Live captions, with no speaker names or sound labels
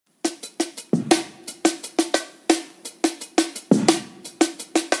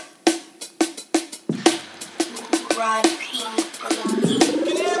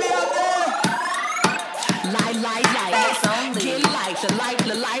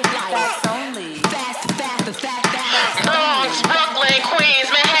Facts only. Facts. Bronx, Brooklyn, Queens,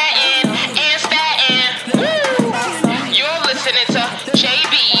 Manhattan, and Staten. Woo! You're listening to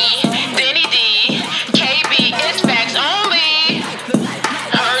JB, Denny D, KB. It's facts only.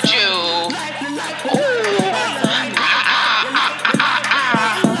 Heard you.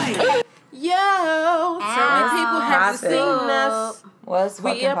 Yo, so many people have seen us.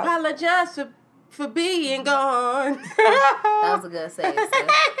 We apologize for being gone. That was a good save, sis.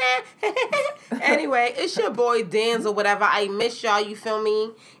 Anyway, it's your boy Dan's or whatever. I miss y'all, you feel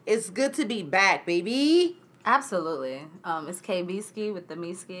me? It's good to be back, baby. Absolutely. It's KB Ski with the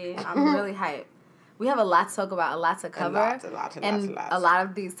Me Ski. I'm really hyped. We have a lot to talk about, a lot to cover. A lot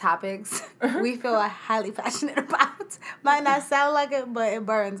of these topics we feel highly passionate about. Might not sound like it, but it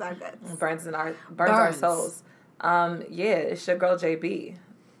burns our guts. It burns our souls. It's your girl JB.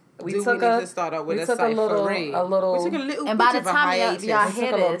 We took a little, and by the time y'all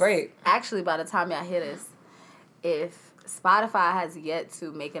hear this, actually by the time y'all hear this, if Spotify has yet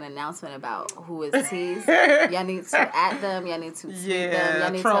to make an announcement about who is teased, y'all need to add them, y'all need to tweet them, y'all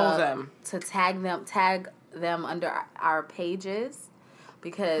need troll them. To tag them under our pages,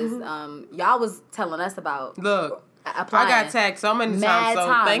 because y'all was telling us about applying. I got tagged so many times,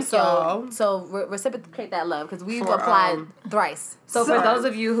 so thank y'all. So reciprocate that love, because we've applied thrice. So for those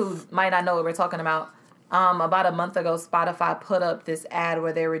of you who might not know what we're talking about, about a month ago, Spotify put up this ad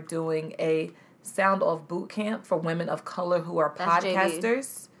where they were doing a sound off boot camp for women of color who are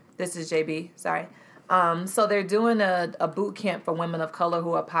podcasters. This is JB, sorry. So they're doing a boot camp for women of color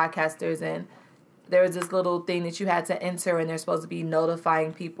who are podcasters, and there was this little thing that you had to enter, and they're supposed to be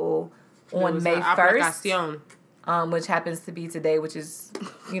notifying people on May 1st. Which happens to be today, which is,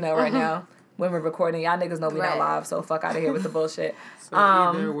 right now when we're recording. Y'all niggas know we not live, so fuck out of here with the bullshit. So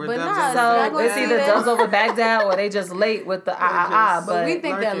it's either Dubs over Baghdad or they just late with the But we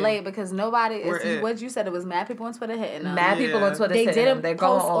think they're late because nobody is. What you said, it was mad people on Twitter hitting them. Mad people on Twitter. They hitting didn't them.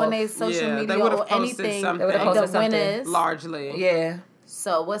 post on their social media or anything. They would have posted something. Winners. Largely, yeah.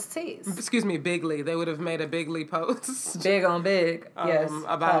 So what's teased? Excuse me, Bigly. They would have made a Bigly post. Big on big. Yes.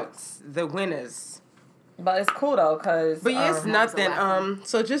 About the winners. But it's cool though, cause. But it's nothing.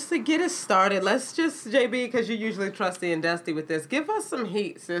 So just to get it started, let's just JB, because you're usually trusty and dusty with this. Give us some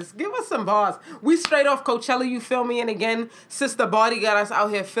heat, sis. Give us some bars. We straight off Coachella, you feel me? And again, Sister Body got us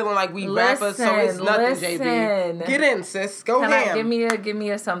out here feeling like we rappers, so it's nothing. JB, get in, sis. Go ham. Give me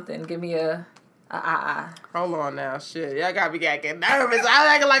a something. Give me a. Hold on now, shit. Y'all got me getting nervous. I'm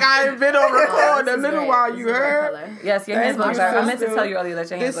acting like I ain't been on record in a little while. You heard? Yes, your hands look very. I meant to tell you earlier that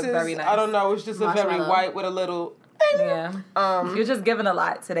your hands look very nice. I don't know. It's just a very white with a little. Yeah. You're just giving a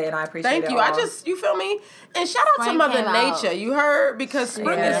lot today, and I appreciate it. Thank you. You feel me? And shout out to Mother Nature. You heard? Because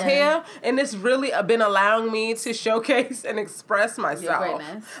spring is here, and it's really been allowing me to showcase and express myself.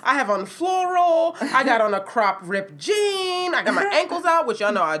 I have on floral. I got on a crop ripped jean. I got my ankles out, which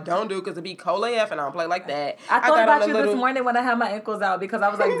y'all know I don't do because it be cold AF, and I don't play like that. I thought about you this morning when I had my ankles out, because I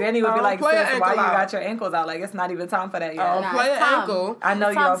was like, Danny would be like, sis, why you got your ankles out? Like, it's not even time for that yet. I don't play an ankle. I know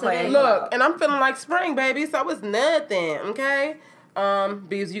you don't play ankle. Look, and I'm feeling like spring, baby, so it's nothing, okay?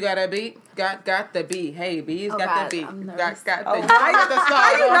 Bees, you got a beat? Got the beat. Hey, Bees, got the beat. Got the beat. How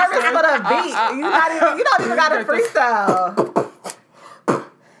you nervous for the beat? You don't even got a freestyle.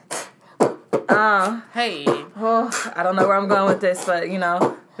 Hey. Oh, I don't know where I'm going with this, but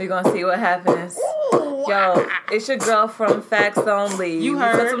we're gonna see what happens. Yo, it's your girl from Facts Only. You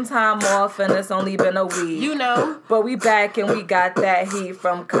heard. We took some time off and it's only been a week. You know. But we back and we got that heat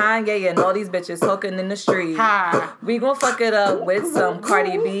from Kanye and all these bitches talking in the street. Hi. We gon' fuck it up with some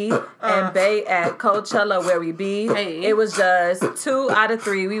Cardi B and Bey at Coachella where we be. Hey. It was just 2 out of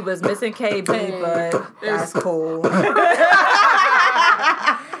 3. We was missing KB, but that's cool.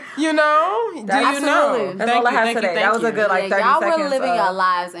 You know? Do you know? That's all I have today. That was a good 30 seconds. Y'all were living your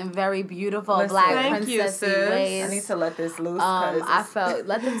lives in very beautiful black princessy ways. I need to let this loose. I felt,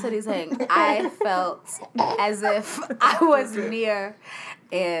 let them titties hang. I felt as if I was near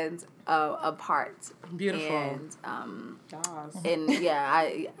and a part. Beautiful. And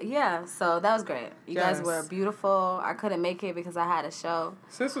so that was great. You guys were beautiful. I couldn't make it because I had a show.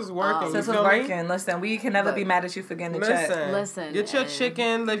 Sis was working. Listen, we can never be mad at you for getting the check. Listen. Get your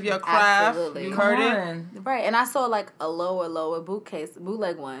chicken, live your craft. Absolutely. You heard it? Right. And I saw like a lower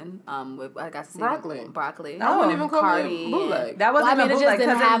bootleg one with, I got to see broccoli. I wouldn't even call Cardi it bootleg. That wasn't a bootleg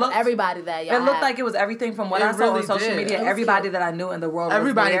because it have everybody that y'all It looked like it was everything from what I saw on social media. Everybody that I knew in the world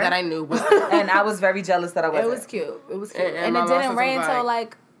Everybody was there. that I knew was and I was very jealous that I wasn't. It was cute. And it didn't rain until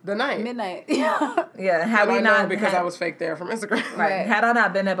like the night. Midnight. Yeah. Had we not because I was fake there from Instagram. Right. Had I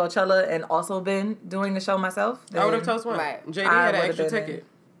not been at Beychella and also been doing the show myself, I would have told one. Right. JD had an extra ticket.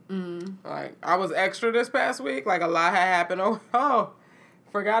 Like, I was extra this past week. Like, a lot had happened. Oh,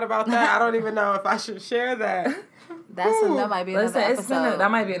 forgot about that. I don't even know if I should share that. That might be another episode.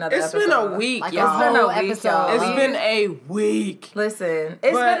 That might be another episode. It's been a week, like, y'all. It's been a week, y'all. It's been a week. Listen,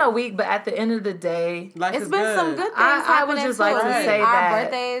 it's been a week, but at the end of the day, it's been some good things happening. I would just like to say our that. Our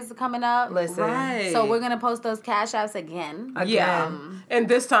birthdays coming up. Listen. Right. So we're going to post those cash apps again. Yeah. And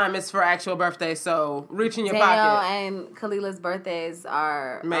this time it's for actual birthdays, so reach in your Danielle pocket. and Khalila's birthdays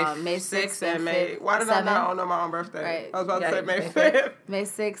are May 6th and May 7th. Why did I not know my own birthday? Right. I was about to say May 5th. May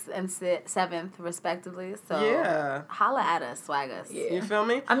 6th and 7th, respectively. So yeah. Holla at us, swag us. Yeah. You feel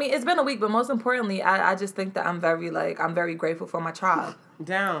me? I mean, it's been a week, but most importantly, I just think that I'm very grateful for my tribe.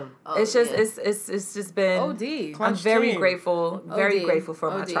 Down. It's just it's just been OD. I'm very grateful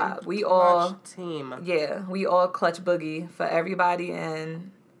for my tribe. We all team. Yeah, we all clutch boogie for everybody, and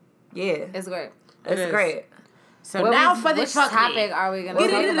yeah, it's great. It's great. So now for the topic are we gonna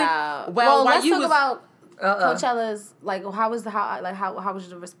talk about? Well, let's talk about Coachella's. Like, how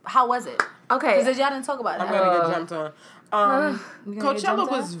was it? Okay, because y'all didn't talk about it. I'm gonna get jumped on.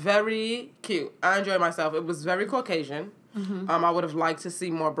 Coachella was very cute. I enjoyed myself. It was very Caucasian. I would have liked to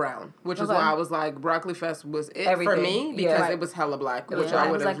see more brown, which is why I was like, Broccoli Fest was it for me because it was hella black, which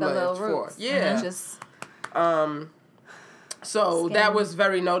I would have lived for. Yeah. So that was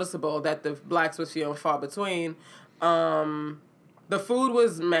very noticeable that the blacks was few and far between. The food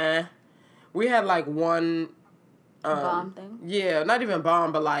was meh. We had like one bomb thing. Yeah, not even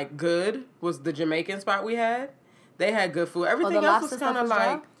bomb, but like good was the Jamaican spot we had. They had good food. Everything else was kind of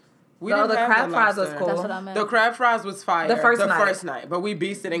like. The crab fries was cool. That's what I meant. The crab fries was fire. The first night. But we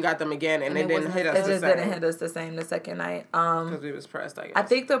beasted and got them again, and it didn't hit us the same. It just didn't hit us the same the second night. Because we was pressed, I guess. I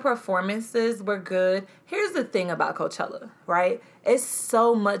think the performances were good. Here's the thing about Coachella, right? It's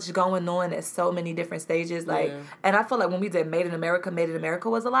so much going on at so many different stages. And I feel like when we did Made in America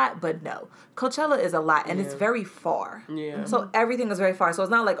was a lot, but no. Coachella is a lot, and it's very far. Yeah. So everything is very far. So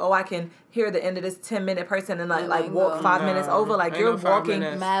it's not like, I can hear the end of this 10-minute person and like walk 5 minutes over. Like, you're walking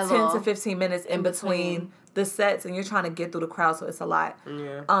 10 to 15 minutes in between the sets, and you're trying to get through the crowd, so it's a lot.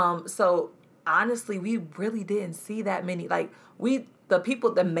 Yeah. So honestly, we really didn't see that many. Like,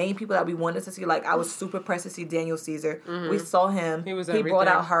 the main people that we wanted to see, like, I was super pressed to see Daniel Caesar. We saw him. He brought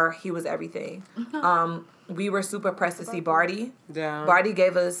out her. He was everything. We were super pressed to see Barty. Down. Barty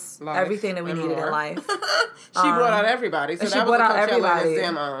gave us everything that we needed in life. She brought out everybody. So that was a Coachella in its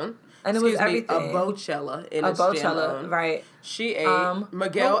damn own. And it was everything. A Beychella in its damn own. Right. She ate.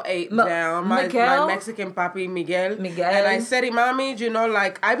 Miguel ate down. My Mexican papi, Miguel. And I said, Mami,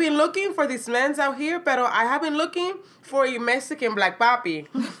 like, I've been looking for these men out here, pero I have been looking for a Mexican black papi.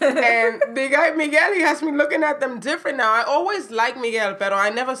 And the guy, Miguel, he has me looking at them different now. I always like Miguel, pero I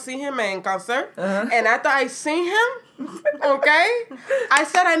never see him in concert. And after I seen him, okay, I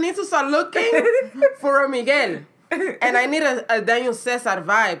said I need to start looking for a Miguel. And I need a Daniel Cesar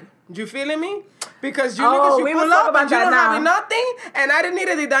vibe. Do you feeling me? Because you niggas, you pull up and you don't have nothing, and I didn't need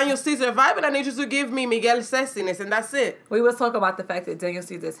the Daniel Caesar vibe, and I need you to give me Miguel sexiness, and that's it. We was talking about the fact that Daniel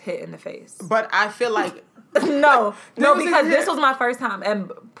Caesar's hit in the face. But I feel like... No, because this was my first time,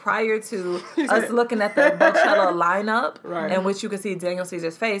 and prior to us looking at the Beychella lineup, in which you could see Daniel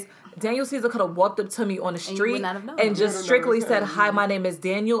Caesar's face, Daniel Caesar could have walked up to me on the street and just strictly said, "Hi, my name is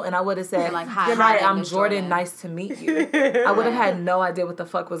Daniel," and I would have said, like, "Hi, I'm Jordan. Nice to meet you." I would have had no idea what the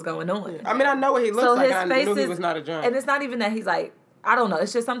fuck was going on. I mean, I know what he looks like, and I knew he was not a joint. And it's not even that he's like, I don't know.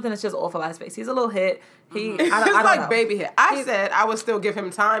 It's just something that's just off about his face. He's a little hit. I don't like know. Baby hit. I said I would still give him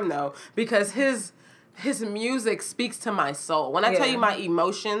time, though, because his music speaks to my soul. When I tell you my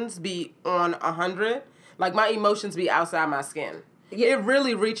emotions be on 100, like, my emotions be outside my skin. Yeah. It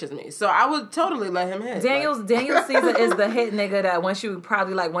really reaches me. So I would totally let him hit. Daniel Caesar is the hit nigga that once you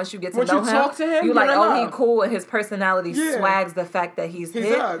get to know him, talk to him, you're like, he cool, and his personality swags the fact that he's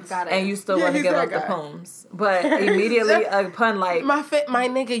hit, and you still want to give up the poems. But immediately upon like... My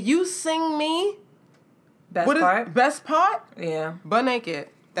nigga, you sing me... Best part? Yeah. Butt naked.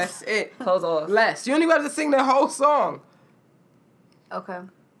 That's it. Clothes off. Less. You don't even have to sing the whole song. Okay.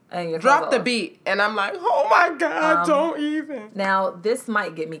 And drop the beat, and I'm like, oh my God, don't even. Now, this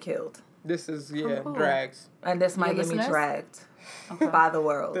might get me killed. This is, drags. And this might get me dragged by the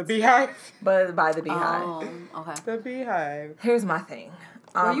world. The Beehive? But by the Beehive. Okay. The Beehive. Here's my thing.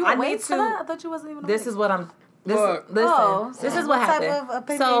 Were you awake for that? I thought you wasn't even awake. This is what I'm... This is what happened. What type of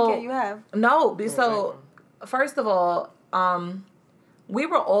opinion can you have? No, so, first of all, we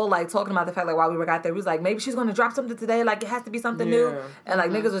were all, like, talking about the fact, like, while we got there, we was like, maybe she's going to drop something today, like, it has to be something new. And,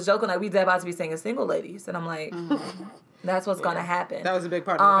 like, niggas was joking, like, we dead about to be singing Single Ladies. And I'm like, that's what's going to happen. That was a big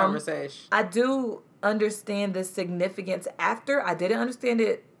part of the conversation. I do understand the significance after. I didn't understand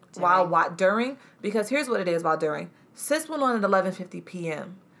it during, because here's what it is while during. Sis went on at 11:50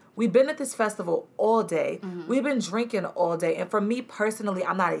 p.m. We've been at this festival all day. Mm-hmm. We've been drinking all day. And for me personally,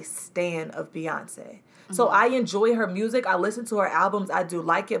 I'm not a stan of Beyonce. Mm-hmm. So I enjoy her music. I listen to her albums. I do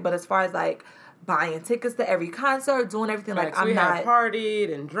like it. But as far as like buying tickets to every concert, doing everything, like I'm not. We had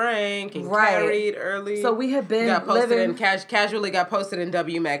partied and drank and carried early. So we have been casually got posted in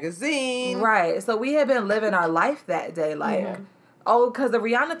W Magazine. Right. So we had been living our life that day. Like, because the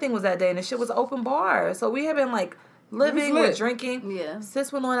Rihanna thing was that day and the shit was open bar. So we had been like, living, we're drinking. Yeah.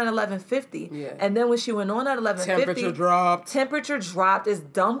 Sis went on at 11:50. Yeah. And then when she went on at 11:50, Temperature dropped. It's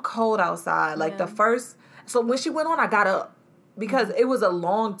dumb cold outside. Like the first. So when she went on, I got up because it was a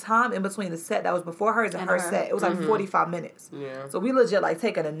long time in between the set that was before hers and her set. It was like 45 minutes. Yeah. So we legit like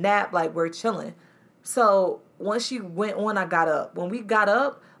taking a nap, like we're chilling. So once she went on, I got up. When we got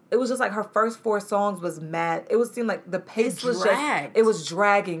up, it was just like her first 4 songs was mad. It seemed like the pace was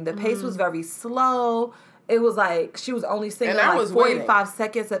dragging. The pace was very slow. It was like she was only singing like 45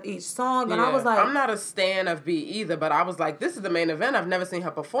 seconds of each song. And I was like... I'm not a stan of B either, but I was like, this is the main event. I've never seen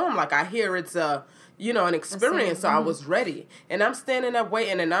her perform. Like, I hear it's an experience, so I was ready. And I'm standing up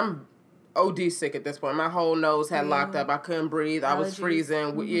waiting, and I'm OD sick at this point. My whole nose had locked up. I couldn't breathe. I was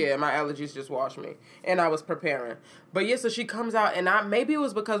freezing. Yeah, my allergies just washed me. And I was preparing. But yeah, so she comes out, and maybe it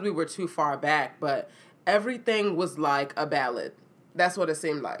was because we were too far back, but everything was like a ballad. That's what it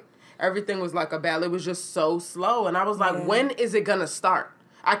seemed like. Everything was like a ballad. It was just so slow. And I was like, when is it going to start?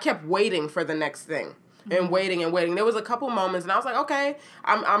 I kept waiting for the next thing. And waiting and waiting. There was a couple moments, and I was like, okay,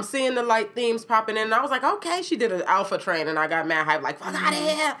 I'm seeing the light themes popping in. And I was like, okay, she did an Alpha Train, and I got mad hype, like, fuck out of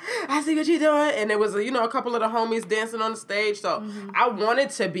here. I see what you're doing. And there was, a couple of the homies dancing on the stage. So I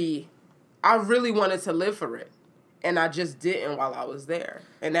really wanted to live for it. And I just didn't while I was there.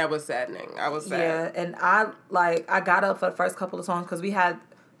 And that was saddening. I was sad. Yeah, and I got up for the first couple of songs because we had...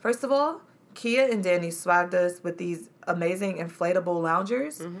 First of all, Kia and Danny swagged us with these amazing inflatable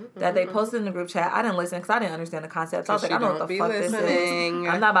loungers that they posted in the group chat. I didn't listen because I didn't understand the concept. So I was like, I don't know what the fuck this is.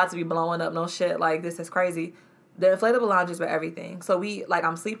 I'm not about to be blowing up no shit. Like, this is crazy. The inflatable loungers were everything. So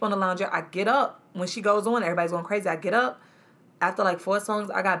I'm asleep on the lounger. I get up. When she goes on, everybody's going crazy. I get up. After like 4 songs,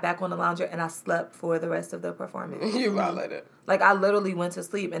 I got back on the lounger and I slept for the rest of the performance. You violated. Like, I literally went to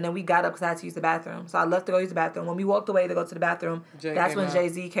sleep and then we got up because I had to use the bathroom. So I left to go use the bathroom. When we walked away to go to the bathroom, that's when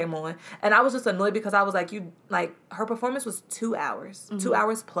Jay-Z came on. And I was just annoyed because I was like, her performance was 2 hours, 2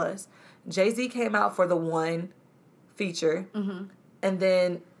 hours plus. Jay-Z came out for the one feature. And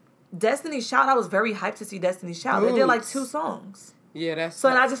then Destiny's Child, I was very hyped to see Destiny's Child. They did like 2 songs. Yeah, that's... So,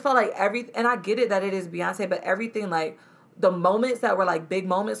 and I just felt like and I get it that it is Beyonce, but everything like... The moments that were like big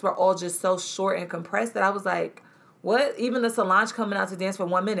moments were all just so short and compressed that I was like, what? Even the Solange coming out to dance for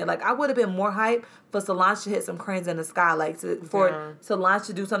 1 minute. Like, I would have been more hyped for Solange to hit some cranes in the sky. Like, for Solange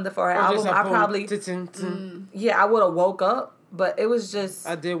to do something for her album. I probably... I would have woke up, but it was just...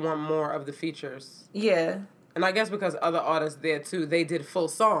 I did want more of the features. Yeah. And I guess because other artists there, too, they did full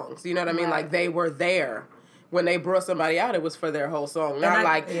songs. You know what I mean? Right. Like, they were there. When they brought somebody out, it was for their whole song.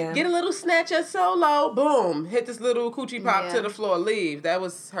 Not get a little snatcher solo, boom, hit this little coochie pop to the floor, leave. That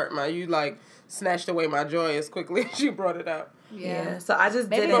was hurt you snatched away my joy as quickly as you brought it out. Yeah. So I just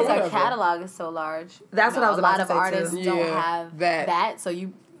maybe didn't. Maybe our catalog is so large. That's what I was about to say, too. A lot of artists don't have that. So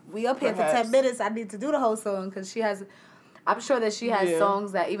we up here for 10 minutes. I need to do the whole song because she has... I'm sure that she has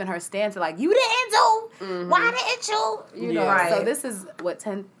songs that even her stands are like, you didn't do. Why didn't you? You know. Right. So this is,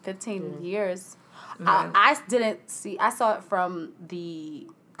 10, 15 years... I didn't see... I saw it from the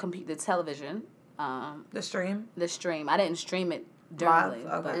television. The stream? The stream. I didn't stream it during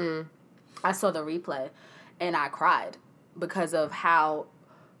but I saw the replay, and I cried because of how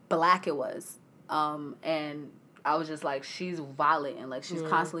black it was. And I was just like, she's violating. Like, she's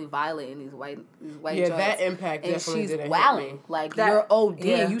constantly violating these white joints. That impact definitely didn't hit me. And she's wilding. Like, you're OD.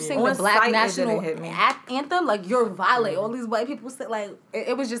 Yeah. You sing the Black National Anthem. Like, you're violating. All these white people say, like,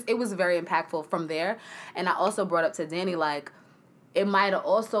 it was very impactful from there. And I also brought up to Danny, like, it might have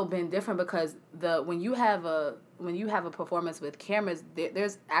also been different because when you have a performance with cameras,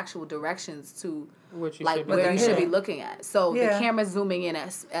 there's actual directions to where you should be looking at. So the camera's zooming in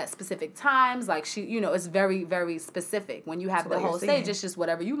at specific times. Like it's very, very specific. When you have the whole stage, it's just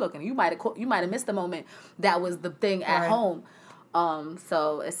whatever you looking. You might have missed the moment that was the thing at home.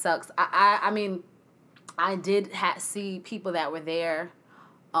 So it sucks. I mean, I did see people that were there.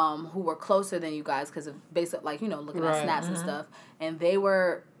 Who were closer than you guys because of looking at snaps and stuff, and they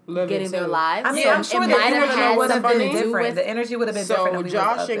were getting their lives. I mean, I'm sure the energy would have been different. The energy would have been different. So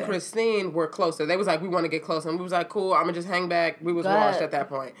Josh and Christine were closer. They was like, we want to get closer. And we was like, cool, I'm going to just hang back. We was washed at that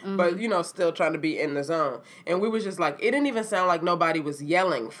point. Mm-hmm. But, you know, still trying to be in the zone. And we was just like, it didn't even sound like nobody was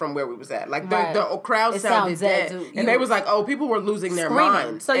yelling from where we was at. Like, the crowd sounded dead. And they was like, oh, people were losing their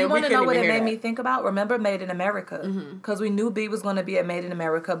minds. So you want to know what it made me think about? Remember Made in America? Because we knew B was going to be at Made in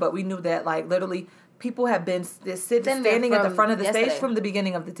America, but we knew that, like, literally people have been standing at the front of the stage from the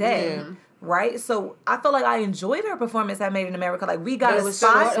beginning of the day. Yeah. Right? So I felt like I enjoyed her performance at Made in America. Like, we got a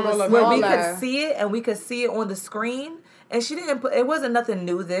spot where we could see it, and we could see it on the screen. And she didn't it wasn't nothing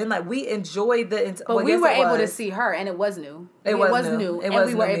new then. Like, we enjoyed the... But we were able to see her, and it was new. It was new. And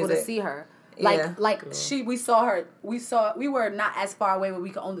we were able to see her. We saw her. We were not as far away where we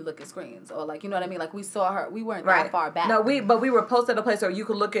could only look at screens, or like, you know what I mean. Like, we saw her. We weren't that far back. No, but we were posted at a place where you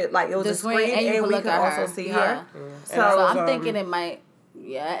could look at, like, it was a screen and we could also see her. So I'm thinking it might.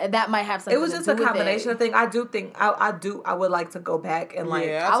 Yeah, that might have something. It was just a combination of things. I do think I would like to go back and like.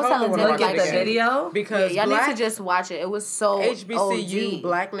 I was telling them look at the video because y'all need to just watch it. It was so HBCU OG.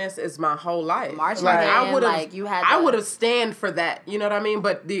 Blackness is my whole life. Marching band, I would have stand for that. You know what I mean?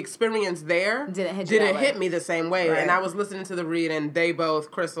 But the experience there didn't hit me the same way. Right. And I was listening to the read, and they both,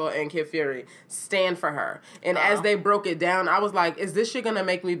 Crystal and Kid Fury, stand for her. And as they broke it down, I was like, "Is this shit gonna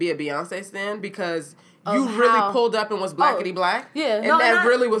make me be a Beyonce stan?" Because you really pulled up and was blackety black. Yeah. And that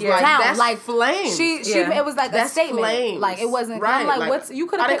really was like, that's like flame. It was like that's a statement. Flames. Like, it wasn't, right. I'm like, what's, you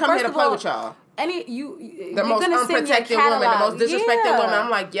could have I didn't come here to play with y'all. The most unprotected woman, the most disrespected woman.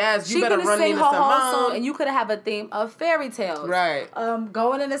 I'm like, yes, you better run Nina Simone. And you could have a theme of fairy tales. Right.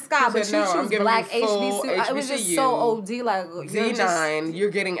 Going in the sky, but you choose black HBCU. It was just so OD, like, D9,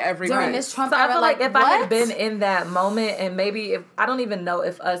 you're getting every during this Trump era. I feel like if I had been in that moment, and maybe if, I don't even know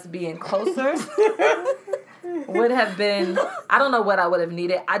if us being closer would have been, I don't know what I would have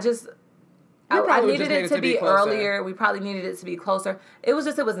needed. I needed it to be earlier. We probably needed it to be closer. It was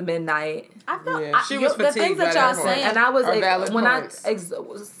I midnight. felt she was fatigued. The things that y'all saying, and I was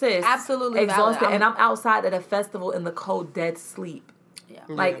absolutely exhausted, and I'm outside at a festival in the cold, dead sleep. Yeah.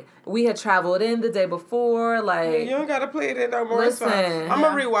 Like, we had traveled in the day before, like... You don't gotta play it no more. Listen. I'm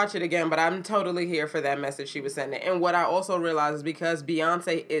gonna rewatch it again, but I'm totally here for that message she was sending. And what I also realized is because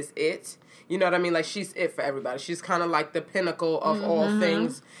Beyonce is it, you know what I mean? Like, she's it for everybody. She's kind of like the pinnacle of all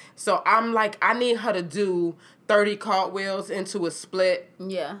things. So I'm like, I need her to do 30 cartwheels into a split.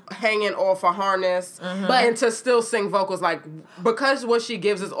 Yeah. Hanging off a harness. But and to still sing vocals, like, because what she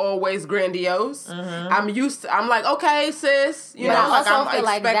gives is always grandiose. I'm like, okay, sis. You know, I also feel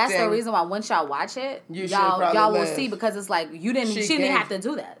like that's the reason why once y'all watch it, y'all will see, because it's like, she didn't have to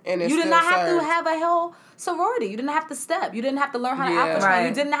do that. You did not have to have a whole sorority. You didn't have to step. You didn't have to learn how to outfit. Right.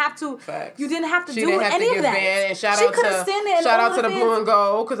 You didn't have to. Facts. You didn't have to do any of that. And shout out to the blue and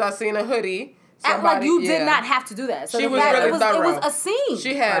gold, because I seen a hoodie. Act like you did not have to do that. So she was really thorough. It was a scene.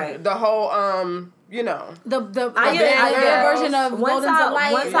 She had the whole you know, the version of Golden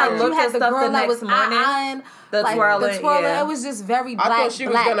Delight. Once I looked at the girl that was morning, the twirling. It was just very black. I thought she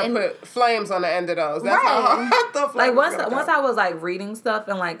was gonna put flames on the end of those. That's how I thought. Like once I was like reading stuff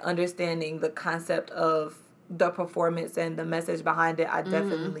and like understanding the concept of the performance and the message behind it, I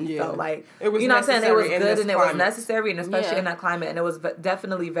definitely felt like it was, you know what I'm saying, it was good and it was necessary, and especially in that climate, and it was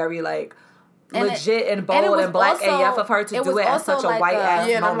definitely very like legit and bold and black AF of her to do it at such a white ass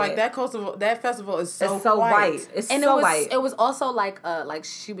moment. And I'm like, that festival is so white. It's so white. It was also like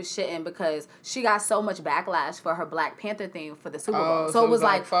she was shitting because she got so much backlash for her Black Panther theme for the Super Bowl. So it was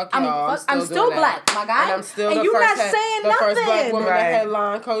like, I'm still black, my guy. And I'm still and the first black woman to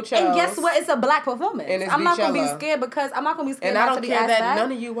headline Coachella. And guess what? It's a black performance. I'm not going to be scared because I'm not going to be scared. And I don't care that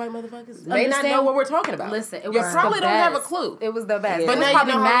none of you white motherfuckers may not know what we're talking about. Listen, it was you probably don't have a clue. It was the best. But now you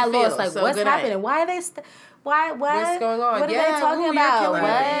know how it feels. Like, what's happening? Why are they... What's going on? What are they talking about?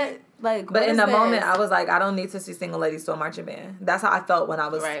 What? Like, but in the moment, I was like, I don't need to see Single Ladies to a marching band. That's how I felt when I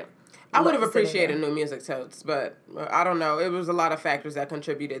was. Right. I would have appreciated new music totes, but I don't know. It was a lot of factors that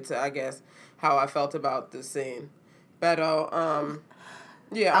contributed to, I guess, how I felt about the scene. But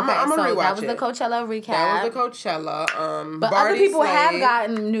yeah, I'm gonna rewatch it. That was the Coachella recap. That was the Coachella. But other people have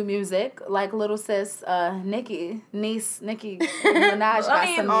gotten new music, like little sis Nicki Minaj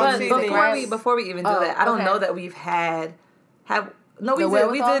got but before we even do that, I don't know that we've had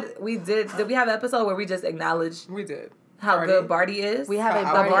we did. Did we have an episode where we just acknowledged? We did. How good Barty is. We have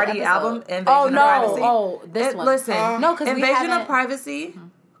a Barty album, Invasion of Privacy. This one. Listen, no, because Invasion of Privacy,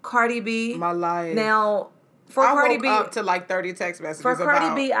 Cardi B. My life. Now, for Cardi B, up to like 30 text messages. For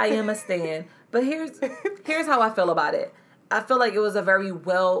Cardi B, I am a stan. But here's how I feel about it. I feel like it was a very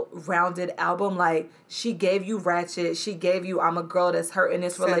well-rounded album. Like, she gave you ratchet. She gave you, I'm a girl that's hurt in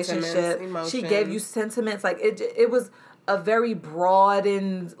this relationship. Emotions. She gave you sentiments. Like, it was a very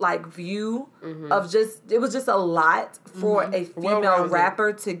broadened, like, view of just, it was just a lot for a female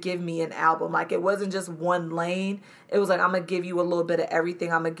rapper to give me an album. Like, it wasn't just one lane. It was like, I'm going to give you a little bit of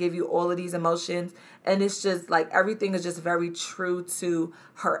everything. I'm going to give you all of these emotions. And it's just, like, everything is just very true to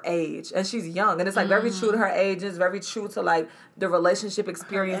her age. And she's young. And it's, like, very true to her age. It's very true to, like, the relationship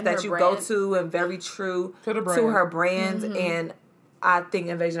experience that you go to. And very true to her brand. And I think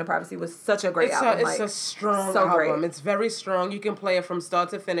Invasion of Privacy was such a great album. It's a strong album. Great. It's very strong. You can play it from start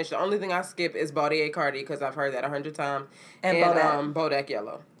to finish. The only thing I skip is Body A Cardi because I've heard that 100 times. And Bodak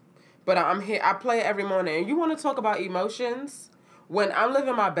Yellow. But I'm here. I play it every morning. And you want to talk about emotions? When I'm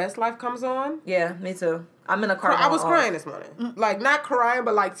Living My Best Life comes on. Yeah, me too. I'm in a car. I was crying this morning. Like, not crying,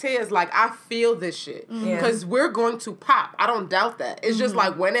 but like tears. Like, I feel this shit. Because we're going to pop. I don't doubt that. It's just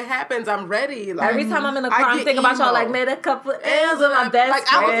like, when it happens, I'm ready. Like, every time I'm in the car, I'm thinking about y'all, like, made a couple L's with my best like,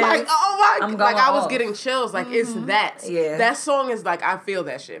 friend. I was like, oh my God. Like, I was getting chills. Like, it's that. Yeah. That song is like, I feel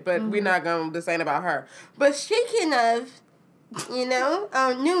that shit. But we're not going to, this ain't about her. But speaking of,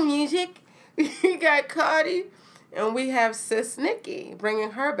 new music, we got Cardi. And we have Sis Nikki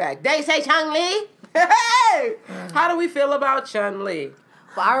bringing her back. They say Chun Li. Hey! How do we feel about Chun Li?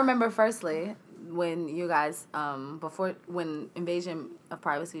 Well, I remember firstly when you guys when Invasion of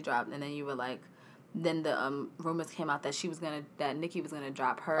Privacy dropped, and then you were like, then the rumors came out that that Nikki was gonna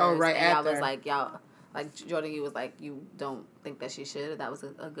drop hers. Oh, right. And y'all was like, Jordan, you was like, you don't think that she should. That was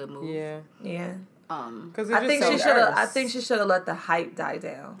a good move. Yeah. Because I think she should have let the hype die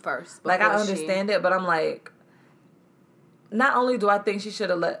down first. Like, I understand it, but I'm like. Not only do I think she should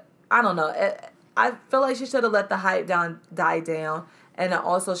have I don't know. I feel like she should have let the hype die down. And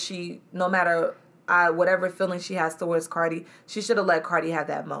also no matter whatever feeling she has towards Cardi, she should have let Cardi have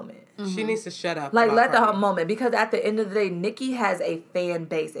that moment. She needs to shut up. Like, let the moment. Because at the end of the day, Nicki has a fan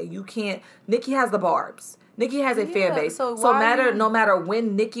base. And Nicki has the barbs. Nicki has a fan base. So no matter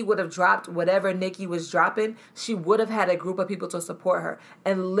when Nicki would have dropped whatever Nicki was dropping, she would have had a group of people to support her.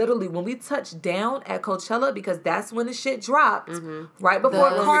 And literally, when we touched down at Coachella, because that's when the shit dropped, right before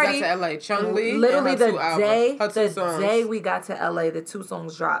Cardi, we got to LA, Chun Li, literally the day we got to LA, the 2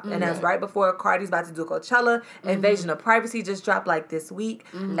 songs dropped. And that's right before Cardi's about to do Coachella. Invasion of Privacy just dropped like this week.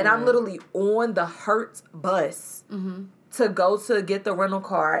 And I'm literally on the Hurt bus to go to get the rental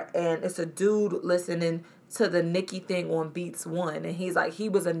car, and it's a dude listening to the Nicki thing on Beats One, and he's like, he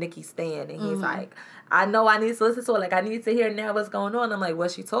was a Nicki stan, and he's like, I know I need to listen to it, like, I need to hear now what's going on. I'm like,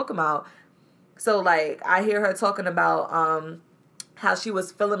 what's she talking about? So, like, I hear her talking about how she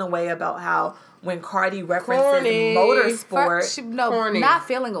was feeling away about how when Cardi references motorsport, not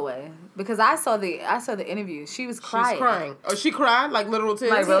feeling away, because I saw the interview. She was crying. She's crying. Oh, she cried like literal tears.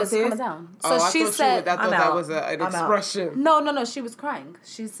 Like real tears coming down. So she said, I thought that was an expression. No, she was crying.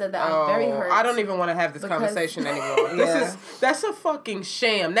 She said that I'm very hurt. I don't even want to have this conversation anymore. That's a fucking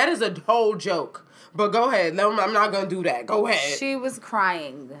sham. That is a whole joke. But go ahead. I'm not going to do that. Go ahead. She was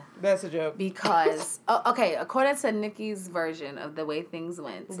crying. That's a joke. Because, according to Nicki's version of the way things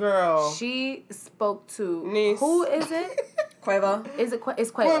went. Girl. She spoke to... Niece. Who is it? Quavo. It's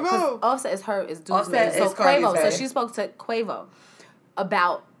Quavo. Because Offset is her. It's Dude's name. So Quavo. So she spoke to Quavo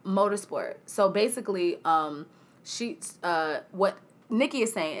about motorsport. So basically, what Nicki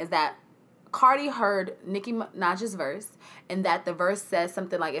is saying is that Cardi heard Nicki Minaj's verse, and that the verse says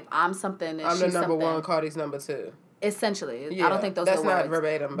something like, if I'm something, and I'm she's the number something. one, Cardi's number 2. Essentially, I don't think those are the words. That's not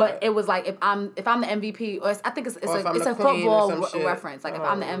verbatim, but it was like, if I'm the MVP, or I think it's a football reference. Like, if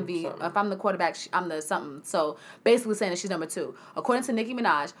I'm the MVP, if I'm the quarterback, I'm the something. So basically saying that she's number 2. According to Nicki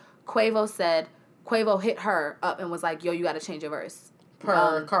Minaj, Quavo hit her up and was like, yo, you got to change your verse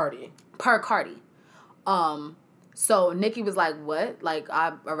per Cardi. So Nicki was like, what? Like,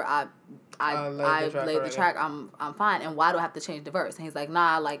 I laid the track. I'm fine. And why do I have to change the verse? And he's like,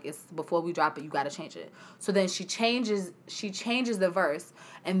 nah, like, it's before we drop it, you got to change it. So then she changes the verse,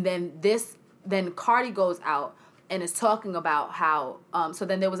 and then Cardi goes out and is talking about how so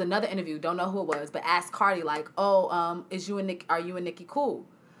then there was another interview, don't know who it was, but asked Cardi like, are you and Nicki cool?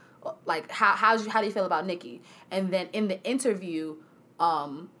 Like, how do you feel about Nicki? And then in the interview,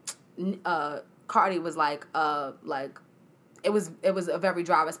 Cardi was like it was a very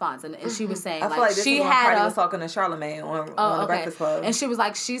dry response, and she was saying, I feel like this she is when had Cardi was talking to Charlamagne on the Breakfast Club, and she was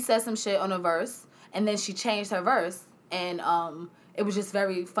like, she said some shit on a verse, and then she changed her verse, and it was just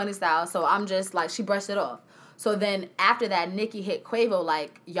very funny style. So I'm just like, she brushed it off. So then after that, Nicki hit Quavo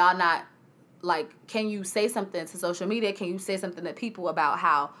like, y'all not like, can you say something to social media? Can you say something to people about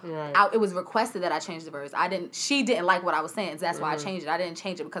how it was requested that I change the verse? She didn't like what I was saying, so that's why I changed it. I didn't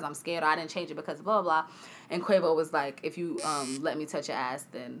change it because I'm scared, or I didn't change it because blah, blah, blah. And Quavo was like, if you let me touch your ass,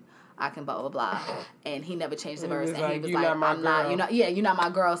 then I can blah, blah, blah. And he never changed the verse. And he was like, you're not my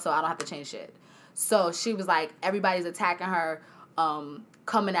girl, so I don't have to change shit. So she was like, everybody's attacking her,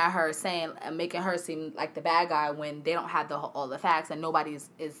 coming at her, saying and making her seem like the bad guy when they don't have all the facts, and nobody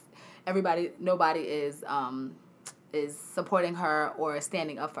is supporting her or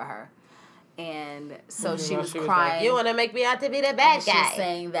standing up for her. And so she was crying. Like, you want to make me out to be the bad guy? She's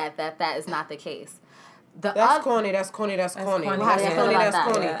saying that is not the case. That's corny. That's corny. How do you feel about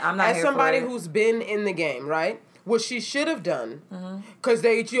that? Yeah, I'm not as somebody who's been in the game, right? What she should have done, because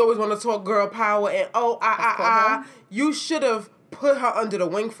you always want to talk girl power and you should have put her under the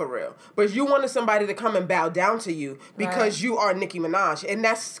wing for real. But you wanted somebody to come and bow down to you because you are Nicki Minaj. And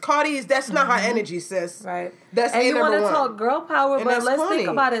that's not her energy, sis. Right. That's and you want to talk girl power, and but let's think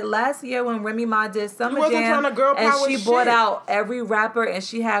about it. Last year when Remy Ma did Summer Jam, and she brought out every rapper, and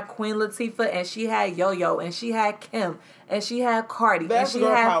she had Queen Latifah, and she had Yo-Yo, and she had Kim, and she had Cardi, and she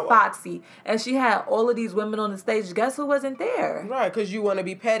had Foxy, and she had all of these women on the stage. Guess who wasn't there? Right, because you want to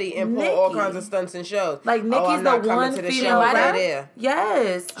be petty and pull all kinds of stunts and shows. Like, Nicki's the one female rapper.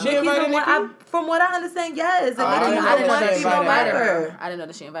 Yes. She invited Nicki? From what I understand, yes. And I didn't know that she invited her. I didn't know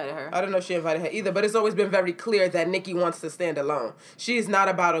that she invited her. I didn't know she invited her either, but it's always been very clear that Nicki wants to stand alone. She's not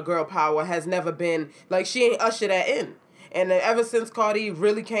about a girl power, has never been, like, she ain't ushered that in. And ever since Cardi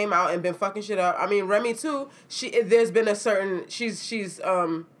really came out and been fucking shit up, I mean, Remy too, there's been a certain, she's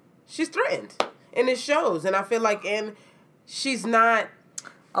threatened. And it shows. And I feel like, and she's not.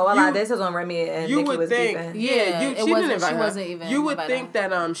 Oh, I lied. This is when Remy and Nicki was beefing. Yeah, she didn't invite her. You would think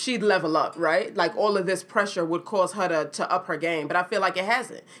that she'd level up, right? Like, all of this pressure would cause her to up her game. But I feel like it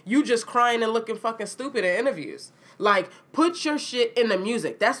hasn't. You just crying and looking fucking stupid in interviews. Like, put your shit in the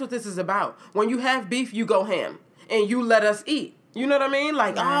music. That's what this is about. When you have beef, you go ham. And you let us eat. You know what I mean?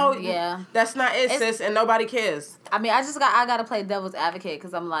 Like, that's not it, sis, and nobody cares. I mean, I gotta play devil's advocate,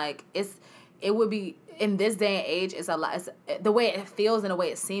 because I'm like, it would be, in this day and age, it's a lot. It's, the way it feels and the way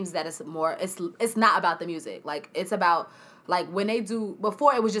it seems that it's more. It's not about the music. Like, it's about, like, when they do,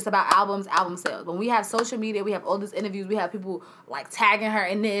 before it was just about album sales. When we have social media, we have all these interviews, we have people like tagging her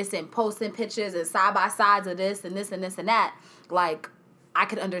in this and posting pictures and side by sides of this and this and this and that. Like, I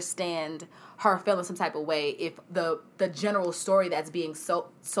could understand her feeling some type of way if the general story that's being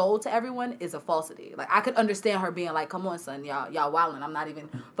sold to everyone is a falsity. Like, I could understand her being like, come on, son, y'all wilding, I'm not even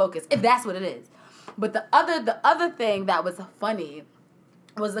focused, if that's what it is. But the other thing that was funny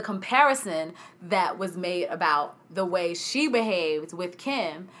was the comparison that was made about the way she behaved with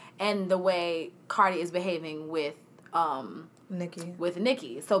Kim and the way Cardi is behaving with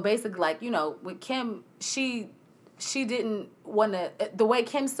Nicki. So basically, like, with Kim, she didn't want to. The way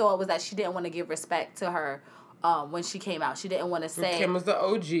Kim saw it was that she didn't want to give respect to her when she came out. She didn't want to say. Kim was the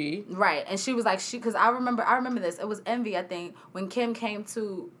OG, right? And she was like, because I remember this. It was Envy, I think, when Kim came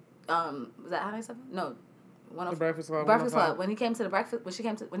to. Was that how they said it? No, the Breakfast Club. Breakfast Club. When she came to the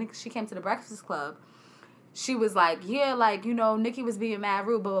Breakfast Club, she was like, yeah, like, Nicki was being mad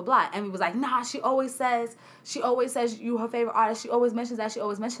rude, blah, blah, blah. And we was like, nah, she always says you her favorite artist. She always mentions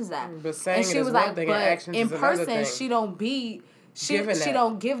that. But saying and she was like, but in person, she don't give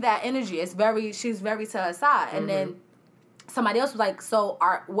that energy. She's very to her side. And then somebody else was like, so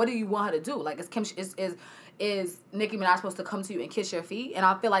what do you want her to do? Like, is Nicki Minaj supposed to come to you and kiss your feet? And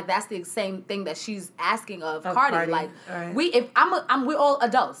I feel like that's the same thing that she's asking of Cardi. Like, right. We're all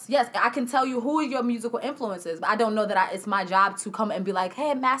adults. Yes, I can tell you who your musical influences, but I don't know that it's my job to come and be like,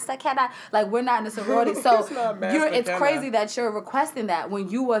 hey, master, can I? Like, we're not in a sorority. So it's crazy that you're requesting that when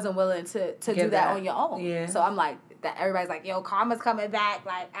you wasn't willing to do that on your own. Yeah. So I'm like, that everybody's like, yo, karma's coming back.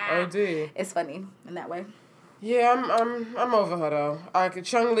 Like, it's funny in that way. Yeah, I'm over her though.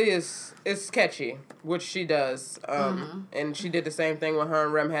 Chun Li is catchy, which she does. And she did the same thing when her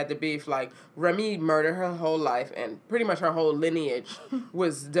and Rem had the beef. Like, Remy murdered her whole life, and pretty much her whole lineage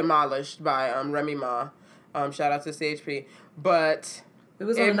was demolished by Remy Ma. Shout out to CHP. But it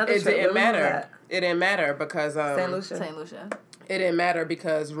was on another trip. It didn't matter. It didn't matter because St. Lucia. It didn't matter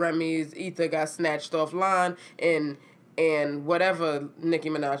because Remy's ether got snatched offline and whatever Nicki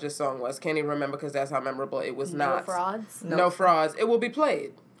Minaj's song was, can't even remember because that's how memorable it was. No frauds. No frauds. It will be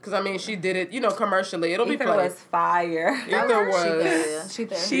played. Because, I mean, she did it, commercially. It'll be played. Ether was fire. Ether was...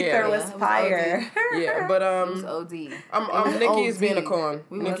 Ether was fire. Yeah, but... It was OD. Nicki's being a corn.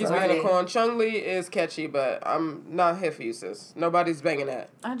 Nicki's being a corn. Chun Li is catchy, but I'm not here for you, sis. Nobody's banging that.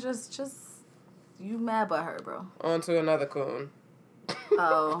 I just... You mad by her, bro. On to another coon.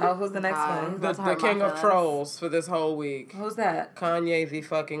 Oh, who's the next one? The king of trolls for this whole week. Who's that? Kanye the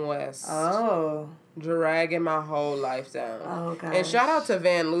fucking West. Oh. Dragging my whole life down. Oh, gosh. And shout out to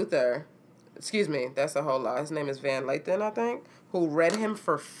Van Luther. Excuse me, that's a whole lot. His name is Van Lathan, I think, who read him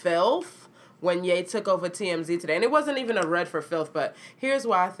for filth when Ye took over TMZ today. And it wasn't even a read for filth, but here's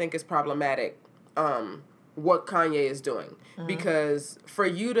why I think it's problematic, what Kanye is doing. Mm-hmm. Because for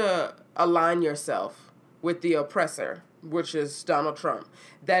you to align yourself with the oppressor, which is Donald Trump,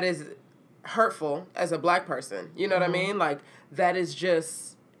 that is hurtful as a black person. You know what I mean? Like, that is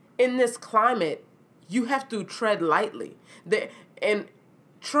just, in this climate, you have to tread lightly. And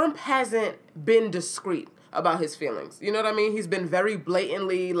Trump hasn't been discreet about his feelings. You know what I mean? He's been very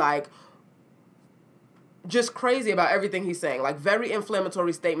blatantly, like, just crazy about everything he's saying. Like, very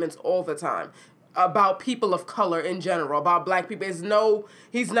inflammatory statements all the time about people of color in general, about black people.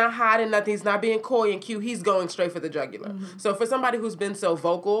 He's not hiding nothing. He's not being coy and cute. He's going straight for the jugular. Mm-hmm. So for somebody who's been so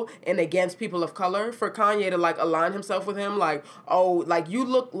vocal and against people of color, for Kanye to, like, align himself with him, like, oh, like, you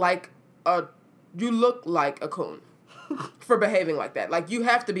look like a coon for behaving like that. Like, you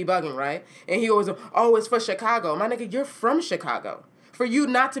have to be bugging, right? And he always, oh, it's for Chicago. My nigga, you're from Chicago. For you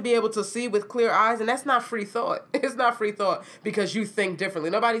not to be able to see with clear eyes, and that's not free thought. It's not free thought because you think differently.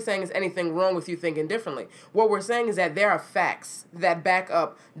 Nobody's saying there's anything wrong with you thinking differently. What we're saying is that there are facts that back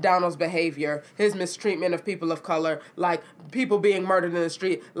up Donald's behavior, his mistreatment of people of color, like people being murdered in the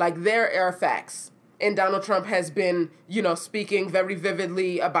street. Like, there are facts. And Donald Trump has been, speaking very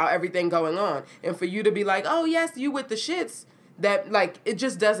vividly about everything going on. And for you to be like, oh, yes, you with the shits, that, like, it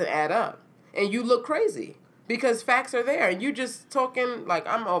just doesn't add up. And you look crazy. Because facts are there, and you just talking, like,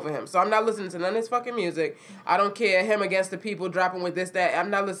 I'm over him. So I'm not listening to none of his fucking music. I don't care, him against the people, dropping with this, that. I'm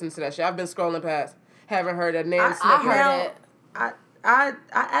not listening to that shit. I've been scrolling past. Haven't heard a Nan snippet. I heard it. I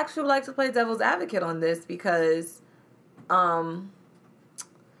actually would like to play devil's advocate on this because, do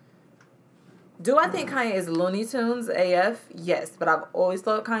I think Kanye is Looney Tunes AF? Yes, but I've always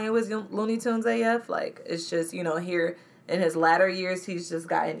thought Kanye was Looney Tunes AF. Like, it's just, here in his latter years, he's just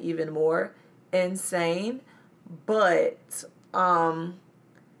gotten even more insane. But I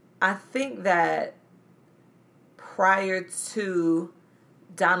think that prior to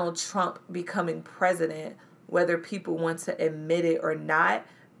Donald Trump becoming president, whether people want to admit it or not,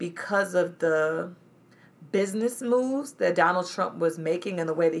 because of the business moves that Donald Trump was making and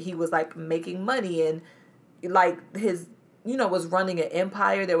the way that he was, like, making money and, like, his, was running an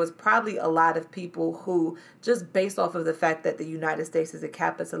empire, there was probably a lot of people who, just based off of the fact that the United States is a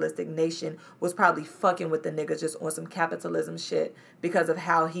capitalistic nation, was probably fucking with the nigga just on some capitalism shit because of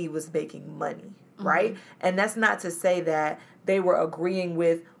how he was making money, right? Mm-hmm. And that's not to say that they were agreeing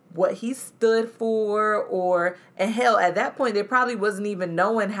with what he stood for and hell, at that point, they probably wasn't even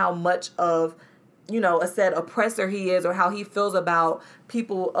knowing how much of a said oppressor he is or how he feels about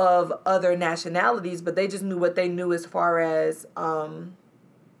people of other nationalities, but they just knew what they knew as far as,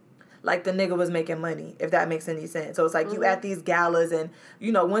 like, the nigga was making money, if that makes any sense. So it's like you at these galas and,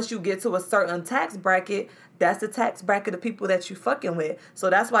 once you get to a certain tax bracket, that's the tax bracket of people that you fucking with. So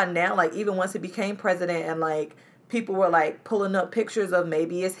that's why now, like, even once he became president and, like, people were, like, pulling up pictures of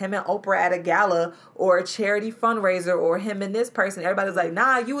maybe it's him and Oprah at a gala or a charity fundraiser or him and this person. Everybody's like,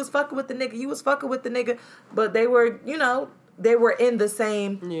 nah, you was fucking with the nigga. But they were, they were in the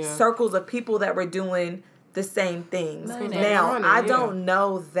same circles of people that were doing the same things. Now, I don't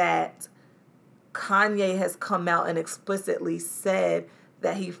know that Kanye has come out and explicitly said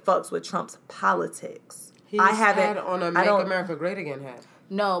that he fucks with Trump's politics. I haven't on a Make America Great Again hat.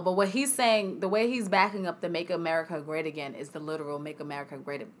 No, but what he's saying, the way he's backing up the Make America Great Again is the literal Make America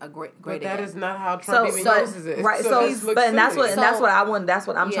Great Again. But that is not how Trump even uses it. Right. That's what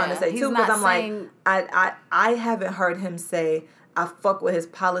I'm trying to say too. Because I'm saying, like, I haven't heard him say I fuck with his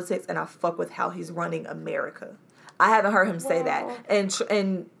politics and I fuck with how he's running America. I haven't heard him say that. And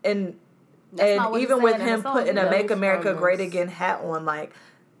even with him putting a Make America Great Again hat on, like,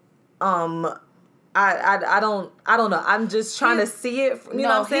 I don't know. I'm just trying to see it. You know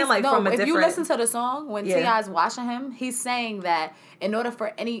what I'm saying? Like, from a different. If you listen to the song when T.I.'s watching him, he's saying that in order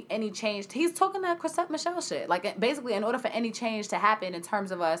for any change, he's talking that Chrisette Michele shit. Like, basically, in order for any change to happen in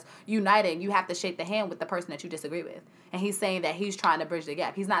terms of us uniting, you have to shake the hand with the person that you disagree with. And he's saying that he's trying to bridge the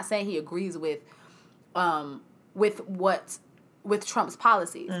gap. He's not saying he agrees with Trump's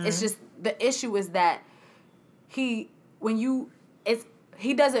policies. Mm-hmm. It's just the issue is that he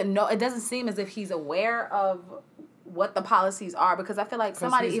doesn't know. It doesn't seem as if he's aware of what the policies are, because I feel like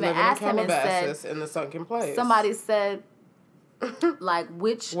somebody even asked him and said in the sunken place. Somebody said, like,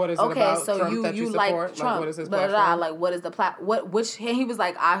 which what is it about so Trump that you like support? Trump, like, what is his platform? Like, what is the which he was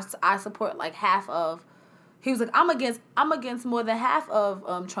like, I support like half of he was like, I'm against more than half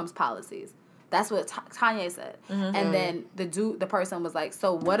of Trump's policies. That's what Kanye said. Mm-hmm. And then the person was like,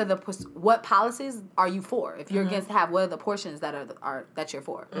 so what policies are you for? If you're against half, what are the portions that are that you're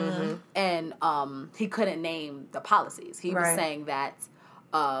for? Mm-hmm. And he couldn't name the policies. He was saying that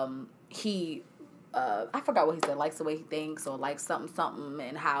he I forgot what he said, likes the way he thinks or likes something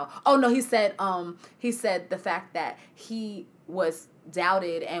and how. Oh no, he said the fact that he was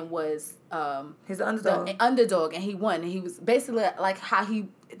doubted and was he's the underdog and he won. And he was basically like how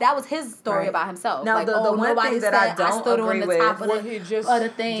that was his story about himself. Now like, the one thing that I don't agree with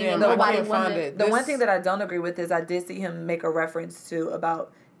the thing and nobody found it. The one thing that I don't agree with is I did see him make a reference to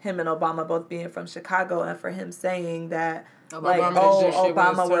about him and Obama both being from Chicago, and for him saying that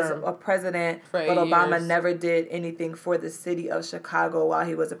Obama was a president, but Obama never did anything for the city of Chicago while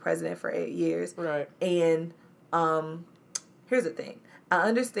he was a president for 8 years. Right. And here's the thing. I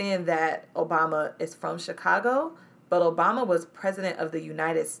understand that Obama is from Chicago, but Obama was president of the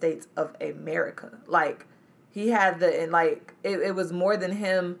United States of America. Like, he had it was more than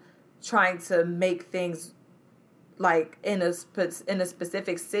him trying to make things like in a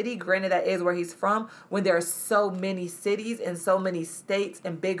specific city. Granted, that is where he's from. When there are so many cities and so many states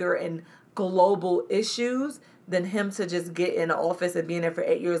and bigger and global issues, than him to just get in the office and being there for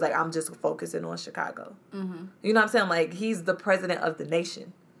 8 years. Like, I'm just focusing on Chicago. Mm-hmm. You know what I'm saying? Like, he's the president of the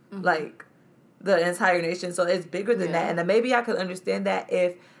nation. Mm-hmm. Like, the entire nation. So it's bigger than that. And then maybe I could understand that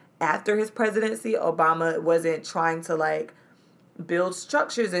if after his presidency, Obama wasn't trying to, like, build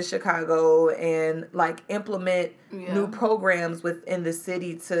structures in Chicago and, like, implement new programs within the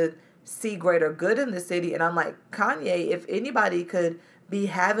city to see greater good in the city. And I'm like, Kanye, if anybody could be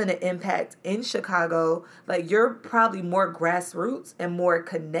having an impact in Chicago, like, you're probably more grassroots and more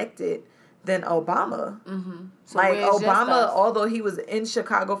connected than Obama. Mm-hmm. So like, Obama, although he was in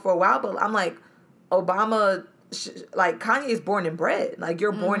Chicago for a while, but I'm like, Obama, like, Kanye is born and bred. Like,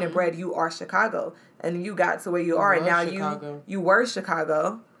 you're born and bred, you are Chicago. And you got to where you are, and now you were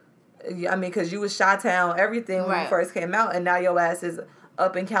Chicago. I mean, because you was Chi-Town, everything when you first came out, and now your ass is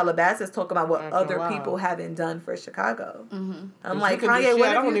up in Calabasas talking about what other people haven't done for Chicago. Mm-hmm. I'm like, Kanye, what have you done?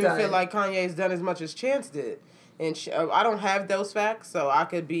 I don't even feel like Kanye's done as much as Chance did. And I don't have those facts, so I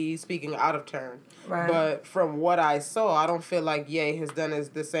could be speaking out of turn. Right. But from what I saw, I don't feel like Ye has done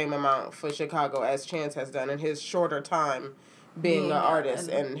the same amount for Chicago as Chance has done in his shorter time being an artist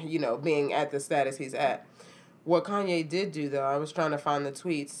and, you know, being at the status he's at. What Kanye did do, though, I was trying to find the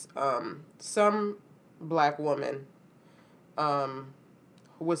tweets. Some black woman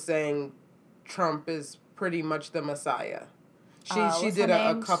was saying Trump is pretty much the Messiah. She did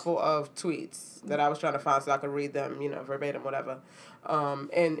a couple of tweets that I was trying to find so I could read them, you know, verbatim, whatever. And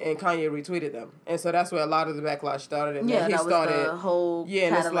Kanye retweeted them. And so that's where a lot of the backlash started. And then he started the whole and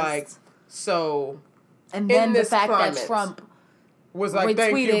catalyst. It's like, so and then the fact that Trump was like,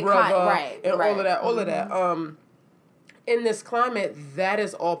 thank you, brother, and all of that. In this climate, that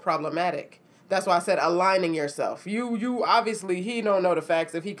is all problematic. That's why I said aligning yourself. You obviously, he don't know the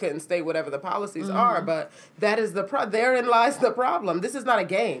facts if he couldn't state whatever the policies are, but that is therein lies the problem. This is not a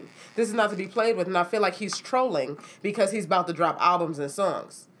game. This is not to be played with, and I feel like he's trolling because he's about to drop albums and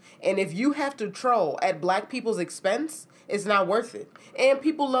songs. And if you have to troll at black people's expense, it's not worth it. And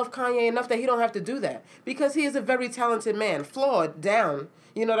people love Kanye enough that he don't have to do that because he is a very talented man, flawed, down,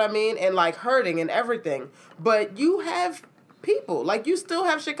 you know what I mean, and like hurting and everything. But you have people. Like, you still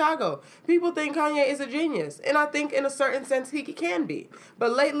have Chicago. People think Kanye is a genius. And I think in a certain sense he can be.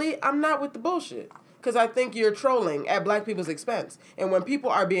 But lately, I'm not with the bullshit. Because I think you're trolling at black people's expense. And when people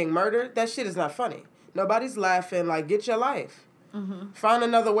are being murdered, that shit is not funny. Nobody's laughing. Like, get your life. Mm-hmm. Find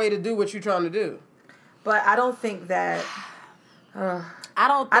another way to do what you're trying to do. But I don't think that... I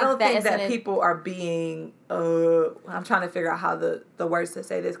don't think that people are being... I'm trying to figure out how the words to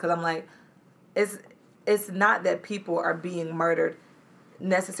say this. Because I'm like... It's not that people are being murdered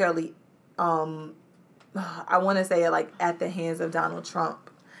necessarily, I want to say it like at the hands of Donald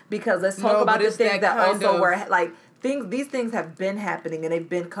Trump. Because let's talk about the things that also were like these things have been happening and they've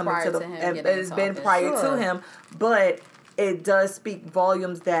been coming to him. It's been prior to him, but it does speak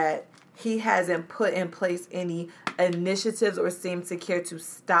volumes that he hasn't put in place any initiatives or seemed to care to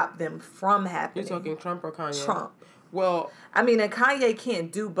stop them from happening. You're talking Trump or Kanye? Trump. Well, I mean, and Kanye can't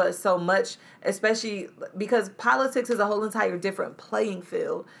do but so much, especially because politics is a whole entire different playing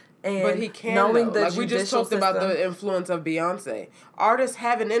field. And but he can, knowing the like we just talked about the influence of Beyonce. Artists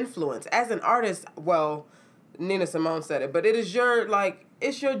have an influence. As an artist, well, Nina Simone said it, but it is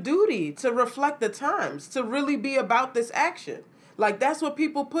it's your duty to reflect the times, to really be about this action. Like, that's what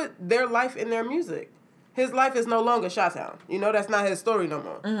people put their life in their music. his life is no longer Chi-Town. You know, that's not his story no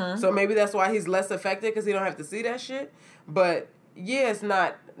more. Mm-hmm. So maybe that's why he's less affected, because he don't have to see that shit. But yeah, it's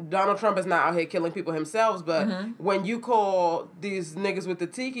not, Donald Trump is not out here killing people himself, but when you call these niggas with the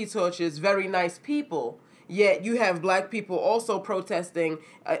tiki torches very nice people, yet you have black people also protesting,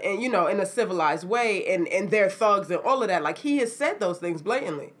 and you know, in a civilized way, and they're thugs and all of that. Like, he has said those things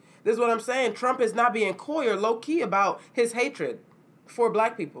blatantly. This is what I'm saying. Trump is not being coy or low-key about his hatred for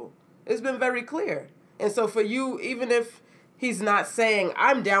black people. It's been very clear. And so for you, even if he's not saying,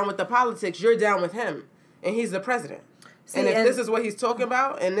 I'm down with the politics, you're down with him, and he's the president. See, and if this is what he's talking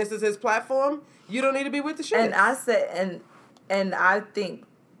about, and this is his platform, you don't need to be with the shit. And I said, and I think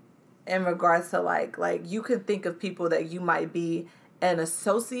in regards to like you can think of people that you might be an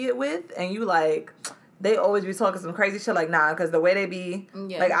associate with, and you like, they always be talking some crazy shit, like, nah, because the way they be,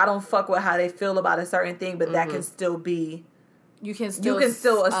 like, I don't fuck with how they feel about a certain thing, but that can still be, you can still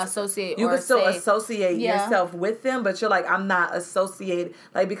associate yourself with them, but you're like, I'm not associated.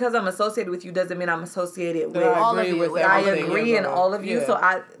 Like, because I'm associated with you doesn't mean I'm associated with all of you. I agree in all of you. Yeah.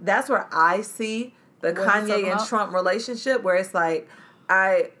 So that's where I see the Kanye and Trump relationship, where it's like,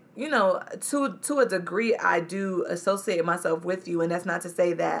 you know, to a degree, I do associate myself with you, and that's not to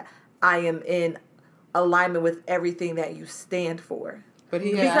say that I am in alignment with everything that you stand for. But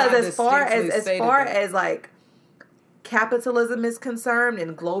because as far as like capitalism is concerned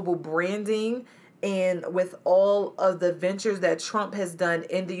and global branding, and with all of the ventures that Trump has done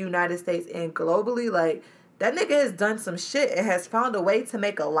in the United States and globally, like, that nigga has done some shit and has found a way to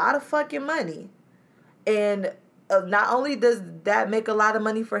make a lot of fucking money. And not only does that make a lot of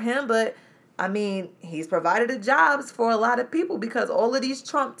money for him, but I mean, he's provided the jobs for a lot of people, because all of these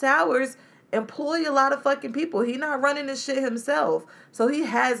Trump towers employ a lot of fucking people. He not running this shit himself. So he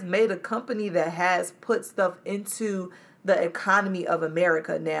has made a company that has put stuff into the economy of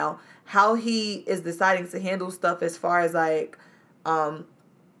America. Now, how he is deciding to handle stuff as far as like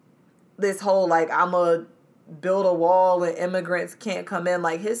this whole like, I'm a build a wall and immigrants can't come in,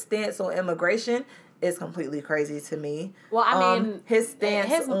 like, his stance on immigration is completely crazy to me. Well, I mean, his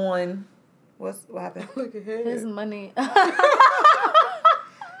stance on what happened? Look at him. His money.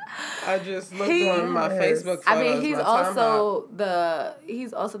 I just looked on my Facebook photos. I mean, he's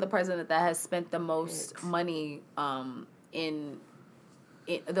also the president that has spent the most money in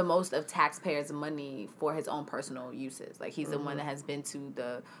the most of taxpayers' money for his own personal uses. Like, he's the one that has been to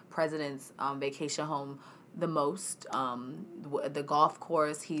the president's vacation home the most. The golf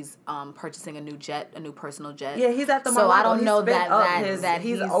course, he's purchasing a new personal jet. Yeah, he's at the so I don't know that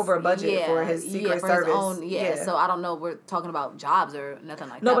he's over budget for his Secret Service. So I don't know. We're talking about jobs or nothing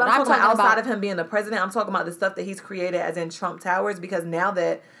like that. No, but I'm talking about outside of him being the president. I'm talking about the stuff that he's created, as in Trump Towers. Because now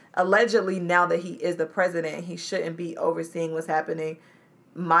that he is the president, he shouldn't be overseeing what's happening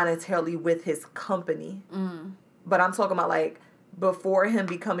monetarily with his company. But I'm talking about like before him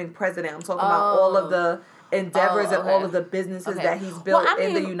becoming president. I'm talking about all of the endeavors and all of the businesses that he's built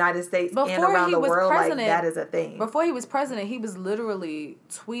in the United States and around the world. Like, that is a thing. Before he was president, he was literally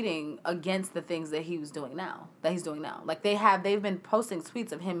tweeting against the things that he's doing now. Like, they've been posting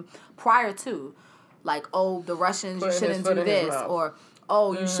tweets of him prior to, like, oh, the Russians, you shouldn't do this, or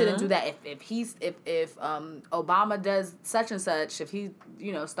oh, you shouldn't do that. If Obama does such and such, if he,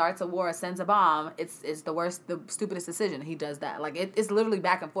 you know, starts a war or sends a bomb, it's the stupidest decision. He does that. Like, it's literally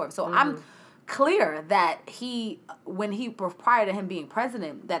back and forth. So I'm clear that prior to him being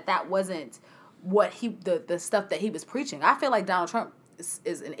president, that wasn't what the stuff that he was preaching. I feel like Donald Trump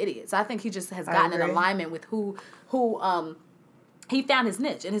is an idiot. So I think he just has gotten in alignment with who he found his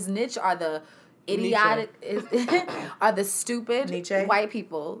niche, and his niche are the idiotic are the stupid white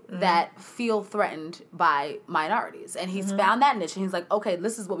people that feel threatened by minorities, and he's found that niche, and he's like, okay,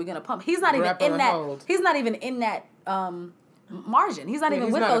 this is what we're gonna pump. He's not even in that. He's not even in that margin. He's not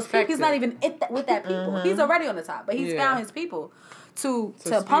even with those people. He's not even with that people. He's already on the top, but he's found his people to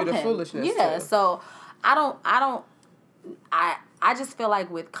pump him. Yeah. Too. So I just feel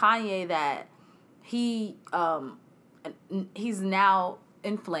like with Kanye that he's now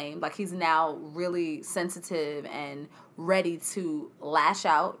inflamed, like he's now really sensitive and ready to lash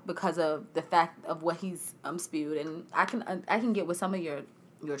out because of the fact of what he's spewed. And I can get with some of your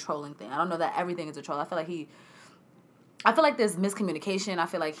trolling thing. I don't know that everything is a troll. I feel like there's miscommunication. I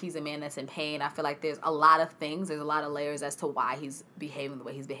feel like he's a man that's in pain. I feel like there's a lot of things. There's a lot of layers as to why he's behaving the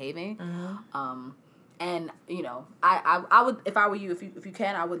way he's behaving. And you know, I would, if I were you, if you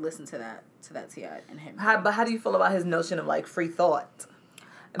can, I would listen to that T.I. and him. But how do you feel about his notion of like free thought?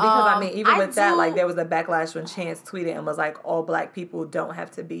 Because I mean, even with that, like there was a backlash when Chance tweeted and was like, all black people don't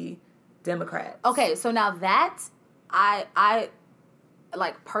have to be Democrats. Okay, so now that I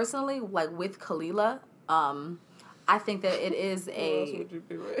like personally, like with Kalila, I think that it is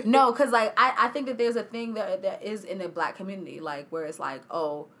no, because like I think that there's a thing that is in the black community, like where it's like,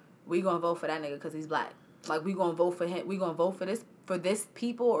 oh, we gonna vote for that nigga because he's black. Like we gonna vote for him. We gonna vote for this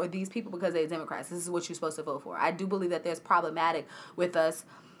people or these people because they're Democrats. This is what you're supposed to vote for. I do believe that there's problematic with us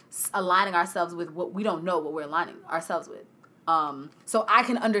aligning ourselves with what we don't know what we're aligning ourselves with. So I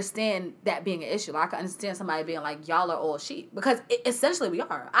can understand that being an issue. I can understand somebody being like, y'all are all sheep, because essentially we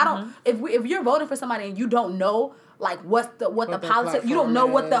are. I don't. If you're voting for somebody and you don't know like what the politics, you don't know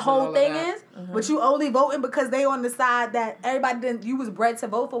what the whole thing is, but you only voting because they on the side that everybody didn't. You was bred to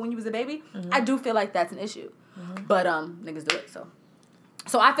vote for when you was a baby. I do feel like that's an issue, but niggas do it.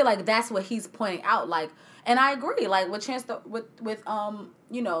 So I feel like that's what he's pointing out. Like, and I agree. Like with Chance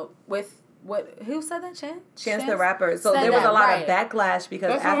who said that? Chance the Rapper. So there was a lot of backlash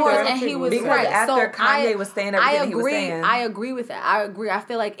because after Kanye was saying everything he was saying. I agree with that. I agree. I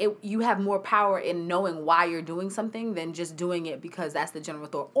feel like you have more power in knowing why you're doing something than just doing it because that's the general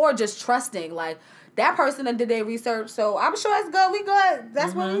thought, or just trusting like that person that did their research. So I'm sure it's good. We good.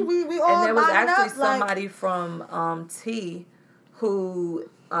 That's what we all. And there was actually somebody from T who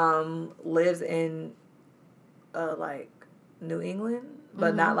lives in like New England.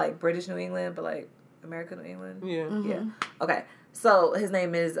 But not like British New England, but like American New England. Yeah. Yeah. Okay. So his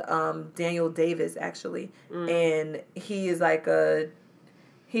name is Daniel Davis, actually. And he is like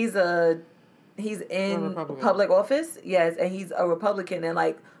he's in public office. Yes. And he's a Republican and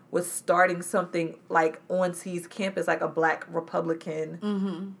like was starting something like on T's campus, like a black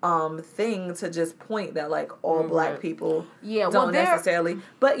Republican thing to just point that like all black people don't necessarily.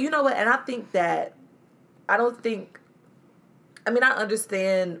 But you know what? And I think that I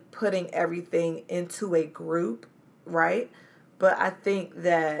understand putting everything into a group, right? But I think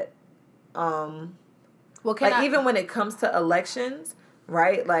that, even when it comes to elections,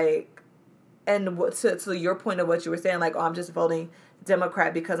 right? Like, and to your point of what you were saying, like, oh, I'm just voting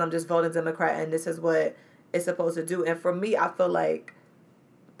Democrat because I'm just voting Democrat and this is what it's supposed to do. And for me, I feel like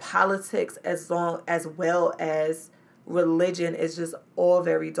politics as well as religion is just all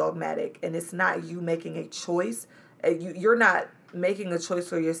very dogmatic, and it's not you making a choice. You're not making a choice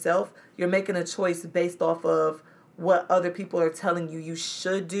for yourself. You're making a choice based off of what other people are telling you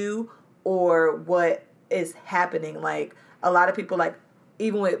should do or what is happening. Like, a lot of people, like,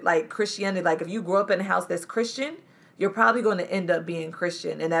 even with, like, Christianity, like, if you grow up in a house that's Christian, you're probably going to end up being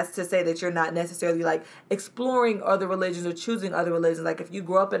Christian. And that's to say that you're not necessarily, like, exploring other religions or choosing other religions. Like, if you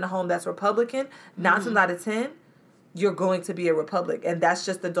grow up in a home that's Republican, 9 times out of 10, you're going to be a republic. And that's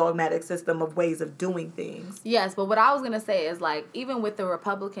just the dogmatic system of ways of doing things. Yes, but what I was going to say is, like, even with the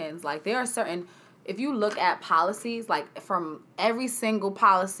Republicans, like, there are certain, if you look at policies, like, from every single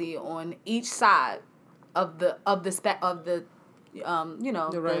policy on each side of the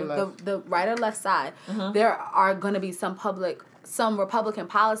right or left side, there are going to be some Republican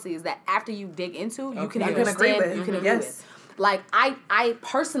policies that after you dig into, you can understand, you can agree with. Like, I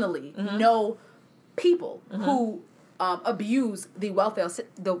personally know people who abuse the welfare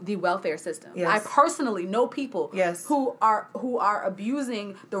system. Yes. I personally know people who are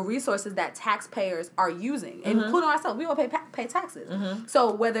abusing the resources that taxpayers are using, including ourselves. We all pay taxes.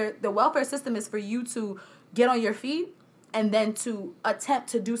 So whether the welfare system is for you to get on your feet and then to attempt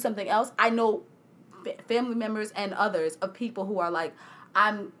to do something else, I know family members and others of people who are like,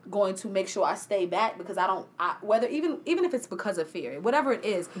 I'm going to make sure I stay back because whether even if it's because of fear, whatever it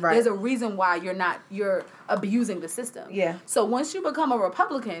is, there's a reason why you're abusing the system. Yeah. So once you become a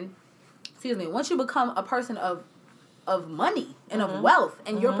Republican, once you become a person of money and of wealth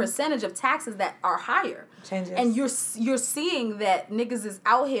and your percentage of taxes that are higher changes, and you're seeing that niggas is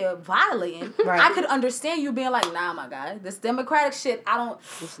out here violating, I could understand you being like, nah, my guy, this Democratic shit,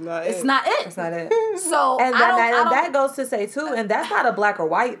 it's not it. So and that goes to say too, and that's not a black or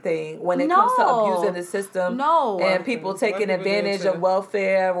white thing when it comes to abusing the system. And people taking advantage of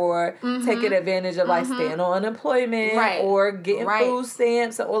welfare or taking advantage of like staying on unemployment or getting food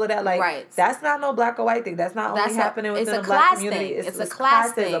stamps and all of that. Like that's not no black or white thing. That's not only happening within the black community. It's a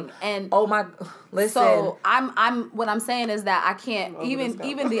class thing. And listen. So what I'm saying is that I can't even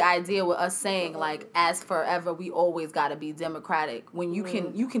the idea with us saying like as forever we always got to be Democratic when you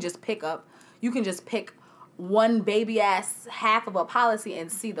can just pick one baby ass half of a policy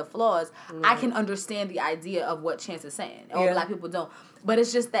and see the flaws. I can understand the idea of what Chance is saying. Black people don't. But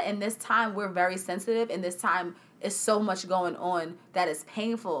it's just that in this time we're very sensitive. In this time is so much going on that is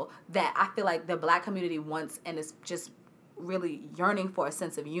painful that I feel like the black community wants and is just really yearning for a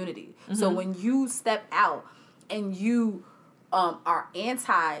sense of unity. So when you step out and you are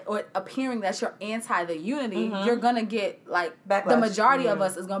anti or appearing that you're anti the unity, you're gonna get like backlash. The majority of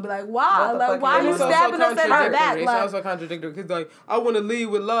us is gonna be like, wow, like why are you stabbing us in our back? It's also contradictory because like I want to lead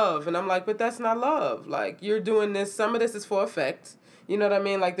with love, and I'm like, but that's not love. Like you're doing this. Some of this is for effect. You know what I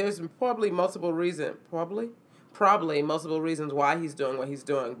mean? Like there's probably multiple reasons why he's doing what he's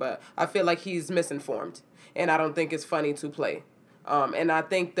doing, but I feel like he's misinformed, and I don't think it's funny to play. And I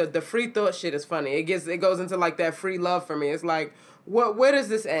think the free thought shit is funny. It goes into like that free love for me. It's like, where does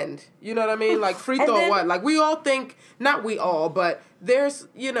this end? You know what I mean? Like free thought, then, what? Like we all think, not we all, but there's,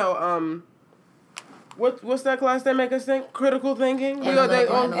 what's that class they make us think? Critical thinking?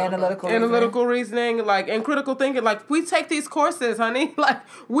 Analytical reasoning, like, and critical thinking. Like, we take these courses, honey. Like,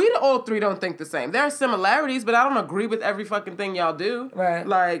 we all three don't think the same. There are similarities, but I don't agree with every fucking thing y'all do. Right.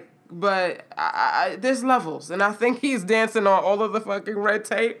 Like, but there's levels, and I think he's dancing on all of the fucking red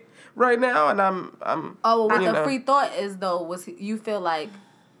tape right now, and I'm. Oh, well, what the free thought is though you feel like,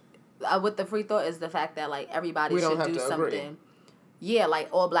 what the free thought is the fact that like everybody should do something. Agree. Yeah, like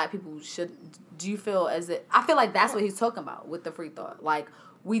all black people should. Do you feel I feel like that's what he's talking about with the free thought. Like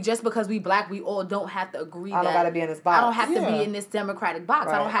just because we black, we all don't have to agree. I don't gotta be in this box. I don't have to be in this Democratic box.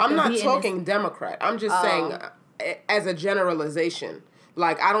 Right. I don't have I'm to be not talking Democrat. I'm just saying as a generalization.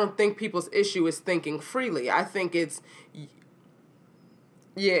 Like, I don't think people's issue is thinking freely. I think it's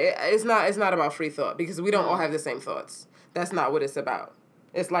not about free thought because we don't all have the same thoughts. That's not what it's about.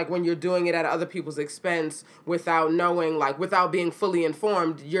 It's like when you're doing it at other people's expense without knowing, like, without being fully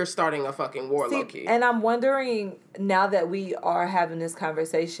informed, you're starting a fucking war, low-key. And I'm wondering, now that we are having this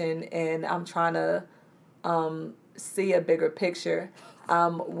conversation and I'm trying to see a bigger picture,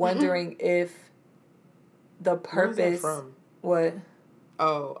 I'm wondering if the purpose... Where's that from? What?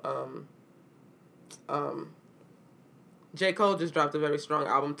 J. Cole just dropped a very strong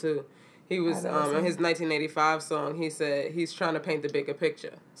album too. He was in his 1985 song. He said he's trying to paint the bigger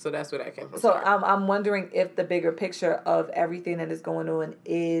picture. So that's where that came from. So I'm wondering if the bigger picture of everything that is going on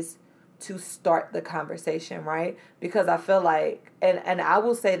is to start the conversation, right? Because I feel like, and I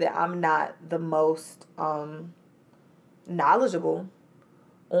will say that I'm not the most knowledgeable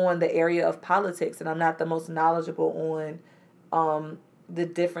on the area of politics, and I'm not the most knowledgeable on the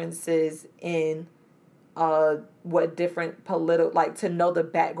differences in what different to know the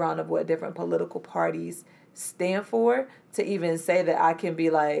background of what different political parties stand for, to even say that I can be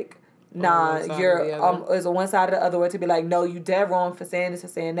like, nah, you're is on one side or the other, or to be like, no, you dead wrong for saying this or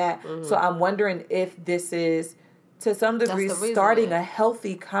saying that. Mm-hmm. So I'm wondering if this is to some degree starting a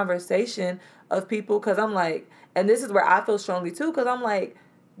healthy conversation of people, because I'm like, and this is where I feel strongly too, because I'm like,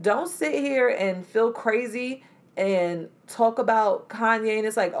 don't sit here and feel crazy and talk about Kanye and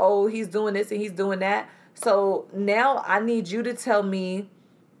it's like, oh, he's doing this and he's doing that. So now I need you to tell me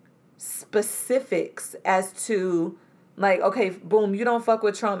specifics as to, like, okay, boom, you don't fuck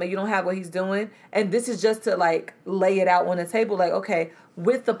with Trump and you don't have what he's doing. And this is just to, like, lay it out on the table. Like, okay,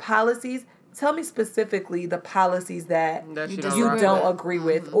 with the policies, tell me specifically the policies that you don't agree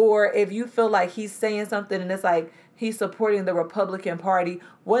with. Mm-hmm. Or if you feel like he's saying something and it's like he's supporting the Republican Party,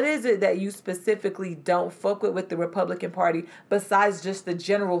 what is it that you specifically don't fuck with the Republican Party besides just the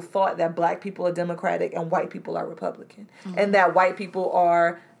general thought that black people are Democratic and white people are Republican? Mm-hmm. And that white people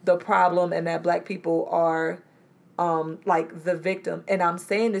are the problem and that black people are like the victim. And I'm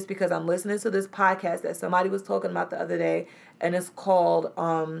saying this because I'm listening to this podcast that somebody was talking about the other day, and it's called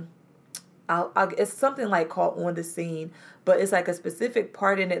it's something like called On the Scene, but it's like a specific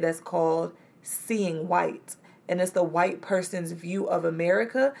part in it that's called Seeing White. And it's the white person's view of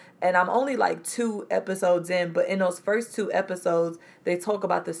America. And I'm only like 2 episodes in, but in those first 2 episodes, they talk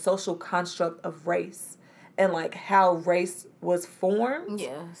about the social construct of race and like how race was formed.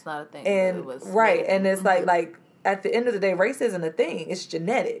 Yeah, it's not a thing. And it was and it's like at the end of the day, race isn't a thing. It's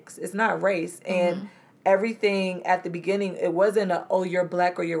genetics. It's not race. And everything at the beginning, it wasn't you're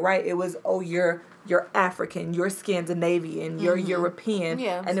black or you're white. It was, you're African, you're Scandinavian, you're European.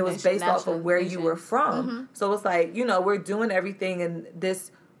 Yeah, and it was based off of where you were from. Mm-hmm. So it's like, we're doing everything in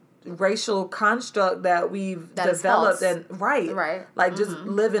this racial construct that we've developed and like just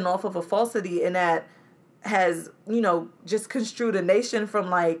living off of a falsity, and that has, just construed a nation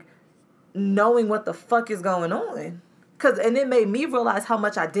from like knowing what the fuck is going on. And it made me realize how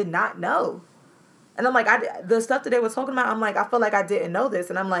much I did not know. And I'm like, the stuff that they were talking about, I'm like, I feel like I didn't know this.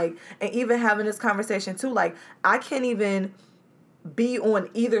 And I'm like, and even having this conversation too, like, I can't even be on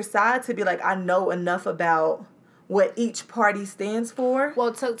either side to be like, I know enough about what each party stands for.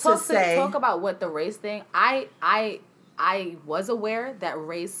 Well, to talk about what the race thing, I was aware that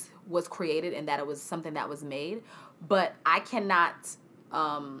race was created and that it was something that was made, but I cannot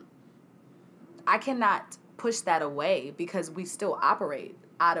push that away because we still operate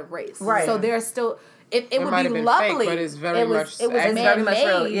out of race. Right. So there's still it would might be have been lovely. Fake, but it's very much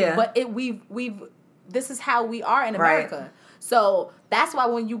man-made, yeah. but we've this is how we are in America. Right. So that's why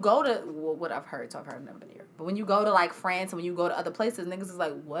when you go to what I've heard, I've never been here. But when you go to like France and when you go to other places, niggas is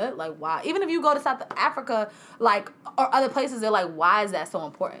like, what? Like, why? Even if you go to South Africa, like, or other places, they're like, why is that so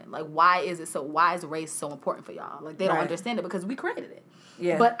important? Like, why is race so important for y'all? Like, they don't understand it because we created it.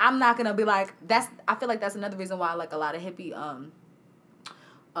 Yeah. But I'm not gonna be like, I feel like that's another reason why like a lot of hippie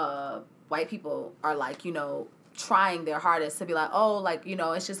white people are like, you know, trying their hardest to be like, oh, like, you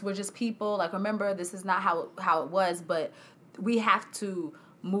know, we're just people. Like, remember, this is not how it was, but we have to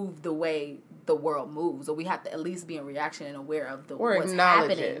move the way the world moves, or we have to at least be in reaction and aware of what's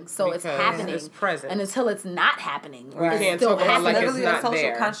happening. So it's happening. It's present. And until it's not happening, we can't talk about like it's not social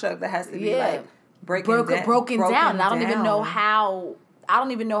there. Construct that has to be like broken down. And I don't even know how. I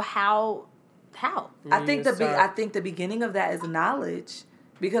think the beginning of that is knowledge,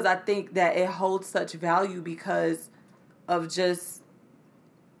 because I think that it holds such value because of just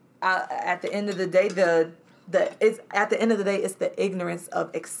at the end of the day it's the ignorance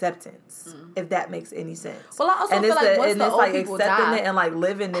of acceptance, if that makes any sense. Well, I also feel like once the old people accepting it and like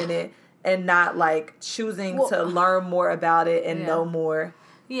living in it and not like choosing to learn more about it and know more.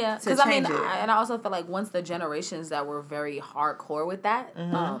 Yeah, because I also feel like once the generations that were very hardcore with that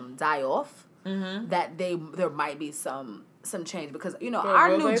die off, that there might be some change, because you know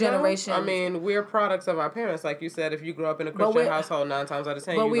our new generation. I mean, we're products of our parents, like you said. If you grew up in a Christian household, 9 times out of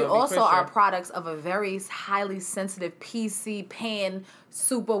 10, but we also are Christian. Products of a very highly sensitive PC pan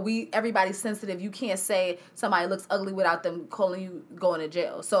super. Everybody's sensitive. You can't say somebody looks ugly without them calling you going to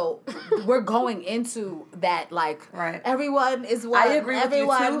jail. So we're going into that like everyone is what I agree with you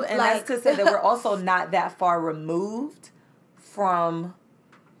too, and like, that's to say that we're also not that far removed from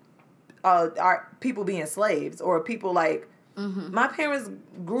our people being slaves, or people like. My parents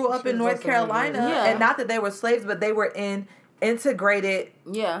grew up in North Carolina, and not that they were slaves, but they were in integrated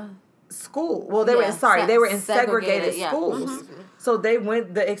school. Well, they were in segregated schools. So they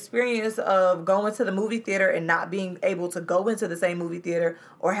went the experience of going to the movie theater and not being able to go into the same movie theater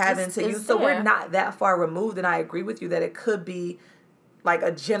or having to use. So we're not that far removed, and I agree with you that it could be like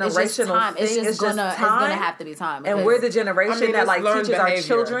a generational thing. It's gonna have to be time. And we're the generation that like teaches our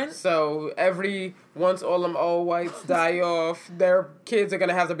children. So once all them old whites die off, their kids are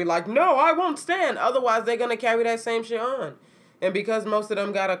gonna have to be like, no, I won't stand. Otherwise, they're gonna carry that same shit on. And because most of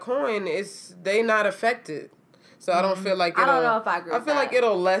them got a coin, they not affected. So I don't feel like I don't know if I agree. I feel like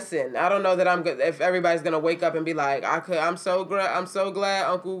it'll lessen. I don't know that I'm good if everybody's gonna wake up and be like, I'm so glad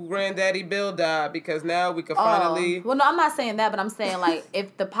Uncle Granddaddy Bill died, because now we could finally. Well, no, I'm not saying that, but I'm saying like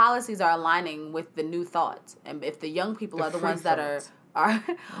if the policies are aligning with the new thoughts, and if the young people are the ones that are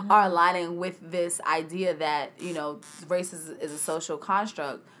aligning with this idea that, you know, race is a social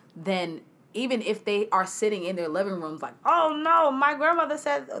construct, then even if they are sitting in their living rooms like, oh no, my grandmother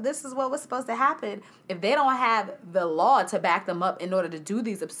said this is what was supposed to happen, if they don't have the law to back them up in order to do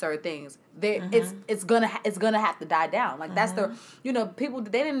these absurd things, it's gonna have to die down. Like that's the, you know, people,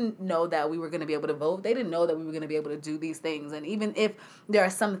 they didn't know that we were gonna be able to vote. They didn't know that we were gonna be able to do these things. And even if there are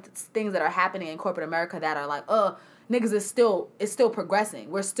some things that are happening in corporate America that are like, niggas it's still progressing.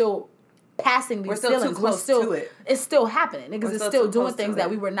 We're still passing these ceilings. It's still happening. Niggas is still doing things that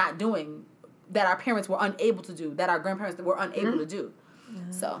we were not doing, that our parents were unable to do, that our grandparents were unable to do.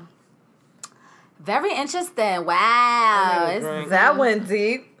 So, very interesting. Wow. That went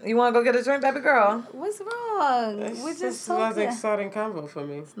deep. You want to go get a drink, baby girl? What's wrong? It's just not an exciting convo for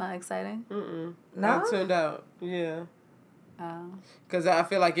me. It's not exciting? No? I tuned out. Yeah. Because I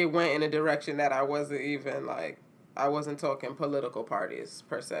feel like it went in a direction that I wasn't talking political parties,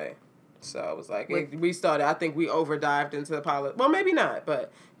 per se. So I was like, I think we overdived into the politics. Well, maybe not,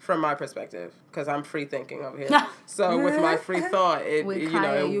 but from my perspective, because I'm free thinking over here. So with my free thought, it went.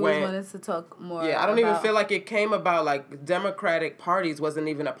 Wanted to talk more. Yeah, I don't even feel like it came about. Like Democratic parties wasn't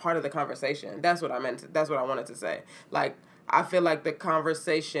even a part of the conversation. That's what I meant. That's what I wanted to say. Like, I feel like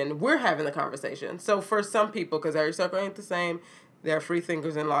we're having the conversation. So for some people, because every circle ain't the same, there are free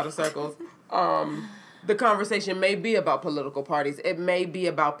thinkers in a lot of circles. The conversation may be about political parties. It may be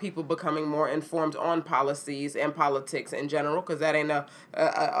about people becoming more informed on policies and politics in general, because that ain't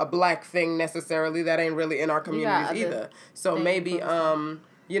a black thing necessarily. That ain't really in our communities either. So maybe,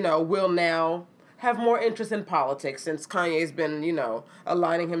 we'll now have more interest in politics since Kanye's been,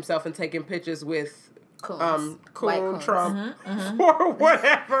 aligning himself and taking pictures with cool Trump for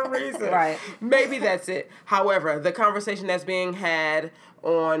whatever reason. Right. Maybe that's it. However, the conversation that's being had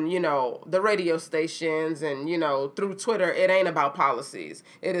on, the radio stations and, through Twitter, it ain't about policies.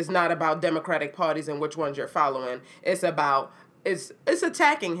 It is not about Democratic parties and which ones you're following. It's about, it's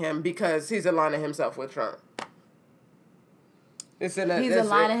attacking him because he's aligning himself with Trump. He's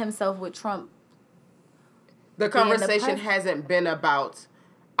aligning himself with Trump. The conversation hasn't been about,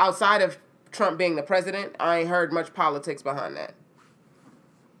 outside of Trump being the president, I ain't heard much politics behind that.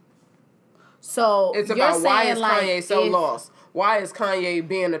 So it's about why is Kanye so lost? Why is Kanye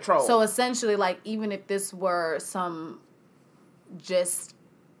being a troll? So essentially, even if this were some just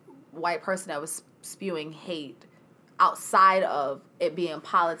white person that was spewing hate outside of it being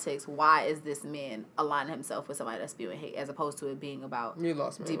politics, why is this man aligning himself with somebody that's spewing hate as opposed to it being about you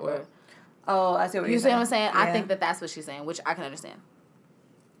lost me deeper? Oh, I see what you're saying. You see what I'm saying? Yeah. I think that's what she's saying, which I can understand.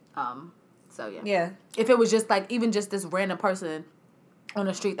 So yeah. Yeah. If it was just even just this random person on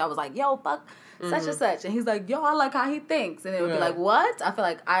the street that was like, yo, fuck such and such, and he's like, yo, I like how he thinks, and it would be like, what? I feel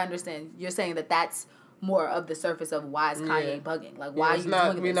like I understand. You're saying that's more of the surface of why is Kanye bugging? Like, why are you doing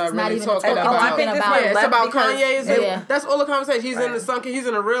this? We're not it's really not even talking about it's about Kanye. That's all the conversation. He's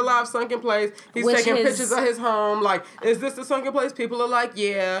in a real life sunken place. He's taking pictures of his home. Like, is this the sunken place? People are like,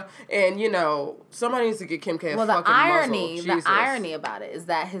 yeah. And, somebody needs to get Kim K a fucking muzzle. The irony about it is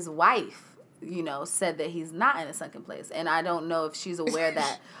that his wife, said that he's not in a sunken place. And I don't know if she's aware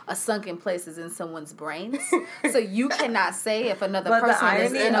that a sunken place is in someone's brains. So you cannot say if another person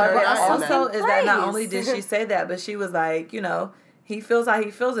is in a sunken place. Is that not only did she say that, but she was like, he feels how he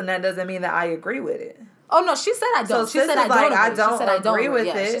feels, and that doesn't mean that I agree with it. Oh, no, she said I don't. So she said I don't agree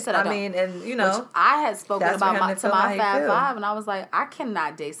with it. She said I don't. mean, and, Which I had spoken about to my Fab Five, and I was like, I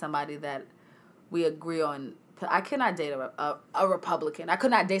cannot date somebody that we agree on. I cannot date a Republican. I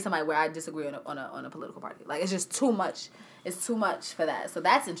could not date somebody where I disagree on a political party. Like, it's just too much. It's too much for that. So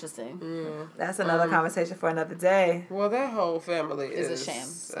that's interesting. Yeah. That's another conversation for another day. Well, that whole family is a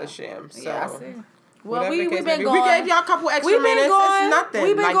sham. So. Yeah, I see. Well, we've been going. We gave y'all a couple extra minutes. It's nothing.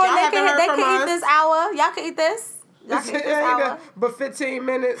 We've been going. They can eat this hour. Y'all can eat this. Y'all can eat this hour. But 15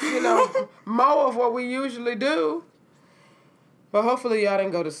 minutes, more of what we usually do. But hopefully y'all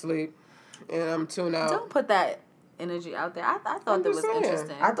didn't go to sleep. And I'm tuned out. Don't put that energy out there. I thought that was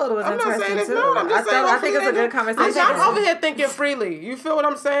interesting. I thought it was interesting too. I think it's a good conversation. I'm over here thinking freely. You feel what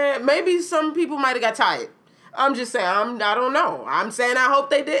I'm saying? Maybe some people might have got tired. I'm just saying. I don't know. I'm saying I hope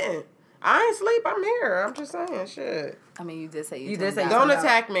they didn't. I ain't sleep. I'm here. I'm just saying shit. I mean, you did say you did say. Don't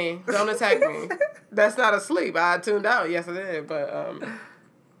attack me. Don't attack me. That's not asleep. I tuned out. Yes, I did. But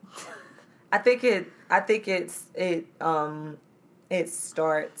I think it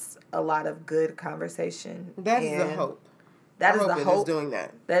starts a lot of good conversation. That is the hope. That is the hope. Is doing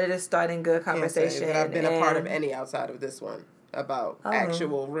that. That it is starting good conversation. That I've been a part of any outside of this one about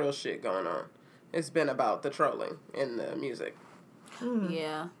actual real shit going on. It's been about the trolling in the music.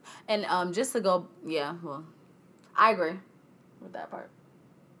 Yeah, and just to go, well, I agree with that part.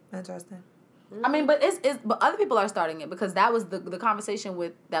 Interesting. I mean, but but other people are starting it because that was the conversation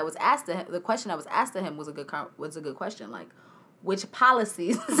that was asked to him. The question that was asked to him was a good question. Like, which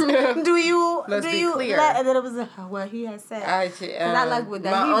policies do you be clear. And then it was what he had said. I like what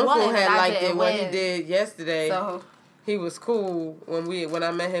that my he uncle won, had liked it what he did yesterday. So he was cool when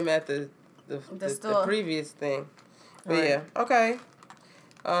I met him at the previous thing. But yeah, okay.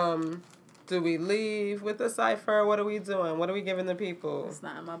 Do we leave with the cipher? What are we doing? What are we giving the people? It's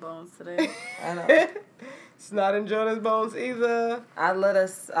not in my bones today. I know. It's not in Jonah's bones either. I let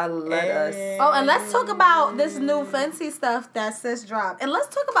us. Oh, and let's talk about this new fancy stuff that Sis dropped. And let's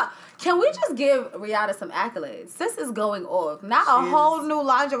talk about, can we just give Rihanna some accolades? Sis is going off. Now a whole new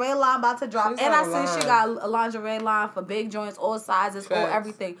lingerie line about to drop. And I see she got a lingerie line for big joints, all sizes, all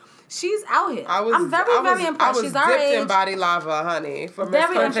everything. She's out here. I'm very impressed. She's our age. Dipped in body lava, honey. For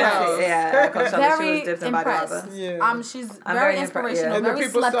very impressed. Yeah, very impressed. Yeah. She's very inspirational. And the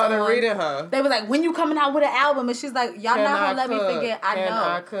people started reading her. They were like, when you coming out with an album? And she's like, y'all not gonna let me forget. I know.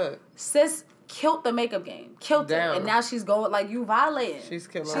 I cook. Sis killed the makeup game. Killed it. And now she's going, like, you violating. She's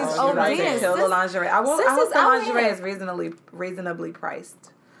killing She's lingerie. Kill the lingerie. I hope the lingerie is reasonably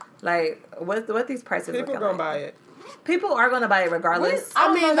priced. Like, what these prices people gonna buy it. People are going to buy it regardless.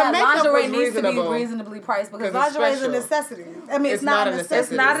 I mean, the lingerie needs to be reasonable. Reasonably priced because lingerie is a necessity. I mean, it's not a necessity.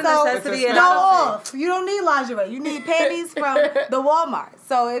 It's not a necessity at Go all. off. You don't need lingerie. You need panties from the Walmart.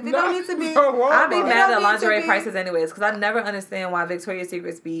 So if it don't need to be... I'll be mad at lingerie prices anyways because I never understand why Victoria's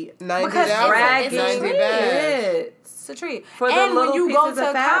Secrets be dragging it. It's a treat. For the and little when you go pieces to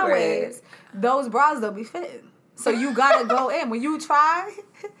of fabric. Conway's, those bras, they'll be fitting. So you gotta go in. When you try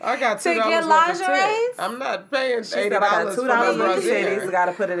I got $2 to get lingerie, I'm not paying $80 I got $2 for worth of titties. Got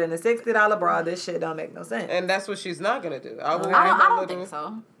to put it in a $60 bra. This shit don't make no sense. And that's what she's not gonna do. I don't think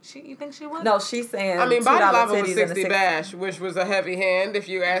so. You think she would? No, she's saying. I mean, Body Lava was 60 $60 bash, which was a heavy hand, if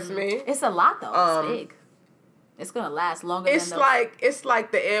you ask me. It's a lot though. It's big. It's gonna last longer. It's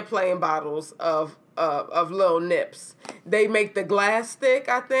like the airplane bottles of little nips. They make the glass thick,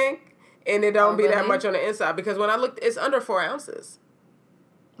 I think, and it don't be that much on the inside. Because when I looked, it's under 4 ounces.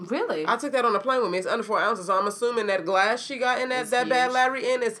 Really? I took that on the plane with me. It's under 4 ounces, so I'm assuming that glass she got in that bad Larry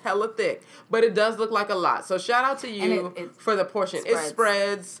in is hella thick. But it does look like a lot. So shout out to you for the portion. It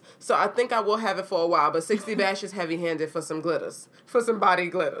spreads. So I think I will have it for a while. But 60 bash is heavy-handed for some glitters. For some body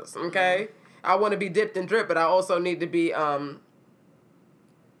glitters, okay? I want to be dipped and dripped, but I also need to be...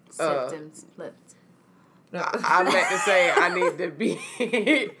 sipped and flipped. I meant to say I need to be...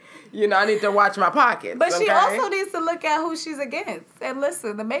 I need to watch my pockets. But she also needs to look at who she's against. And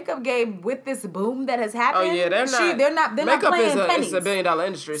listen, the makeup game with this boom that has happened. Oh yeah, they're not playing pennies. It's $1 billion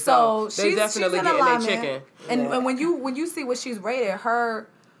industry, so they definitely getting their chicken. And when you see what she's rated, her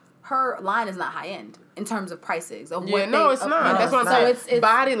line is not high end in terms of prices. Of it's not. That's what I'm saying. So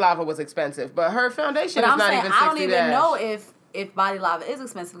Body Lava was expensive, but her foundation is not even $60. I don't even know if Body Lava is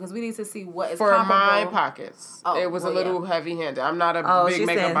expensive because we need to see what is for comparable. My pockets. It was a little heavy-handed. I'm not a big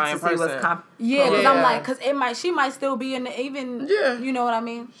makeup buying person. Because I'm like, because she might still be in the even. Yeah. You know what I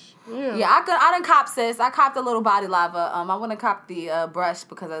mean? Yeah. I done cop sis. I copped a little Body Lava. I want to cop the brush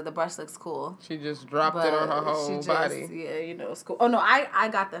because the brush looks cool. She just dropped it on her whole body. Yeah, it's cool. Oh no, I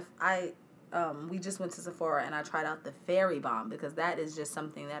got we just went to Sephora and I tried out the Fairy Bomb because that is just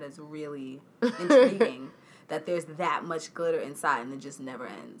something that is really intriguing. That there's that much glitter inside and it just never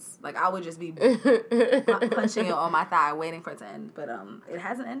ends. Like I would just be punching it on my thigh, waiting for it to end. But it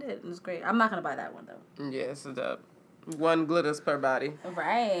hasn't ended. It's great. I'm not gonna buy that one though. Yeah, it's up. 1 glitters per body.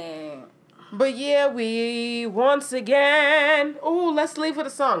 Right. But yeah, we once again. Oh, let's leave with a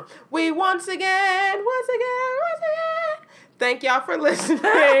song. We once again. Thank y'all for listening.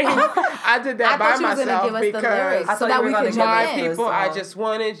 I did that by myself because my people, I just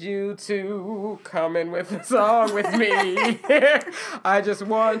wanted you to come in with a song with me. I just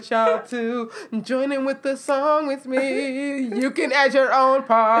want y'all to join in with the song with me. You can add your own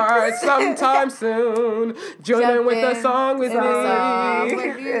part sometime soon. Join in with the song with me.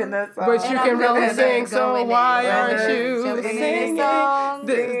 But you can really sing, so why aren't you singing?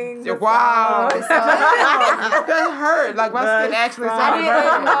 Wow. That hurt. Like my skin actually started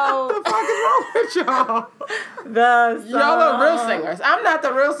burning. What the fuck is wrong with y'all? Y'all are real singers. I'm not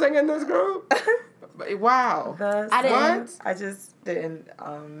the real singer in this group. Wow. I just didn't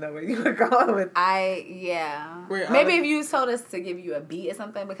know where you were going with. Maybe if you told us to give you a beat or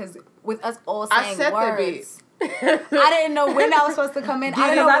something, because with us all saying words. I set the beat. I didn't know when that was supposed to come in.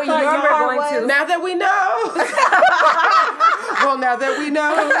 I didn't know what your part was. Now that we know. Well, now that we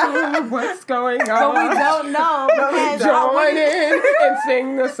know what's going on. But we don't know. Join in and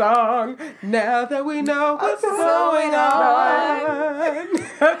sing the song. Now that we know what's going on.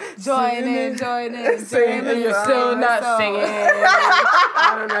 Join in. Sing, and you're still not singing.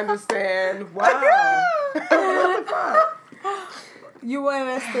 I don't understand. Wow. What the fuck? You want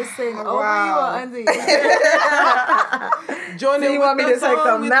us to sing over you or under you? Join in. You want me to take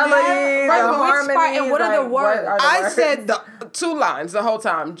the melody, the harmony, and what are the words? I said the 2 lines the whole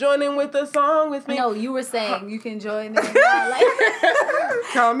time. Join in with the song with me. No, you were saying you can join in.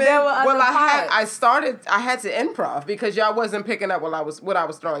 Come in. Well, I had to improv because y'all wasn't picking up what I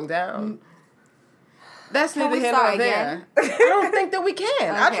was throwing down. That's neither here nor there. I don't think that we can. Okay.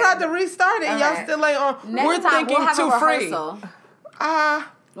 I tried to restart it. All y'all still ain't on. We're thinking too free.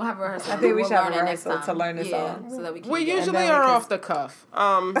 We'll have a rehearsal. I think we should have a rehearsal to learn the song. So that we usually are off the cuff.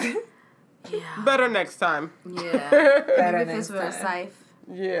 Better next time. Yeah. Better next time. Safe.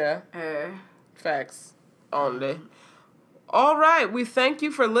 Yeah. Facts only. All right. We thank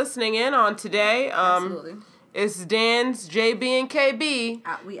you for listening in on today. Absolutely. It's Dan's, JB, and KB.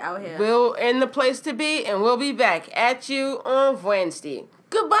 We out here. We're in the place to be, and we'll be back at you on Wednesday.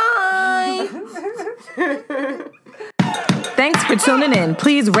 Goodbye. Thanks for tuning in.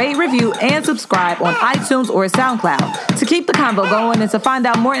 Please rate, review, and subscribe on iTunes or SoundCloud. To keep the convo going and to find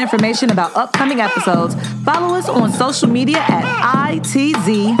out more information about upcoming episodes, follow us on social media at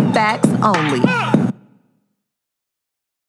ITZ Facts Only.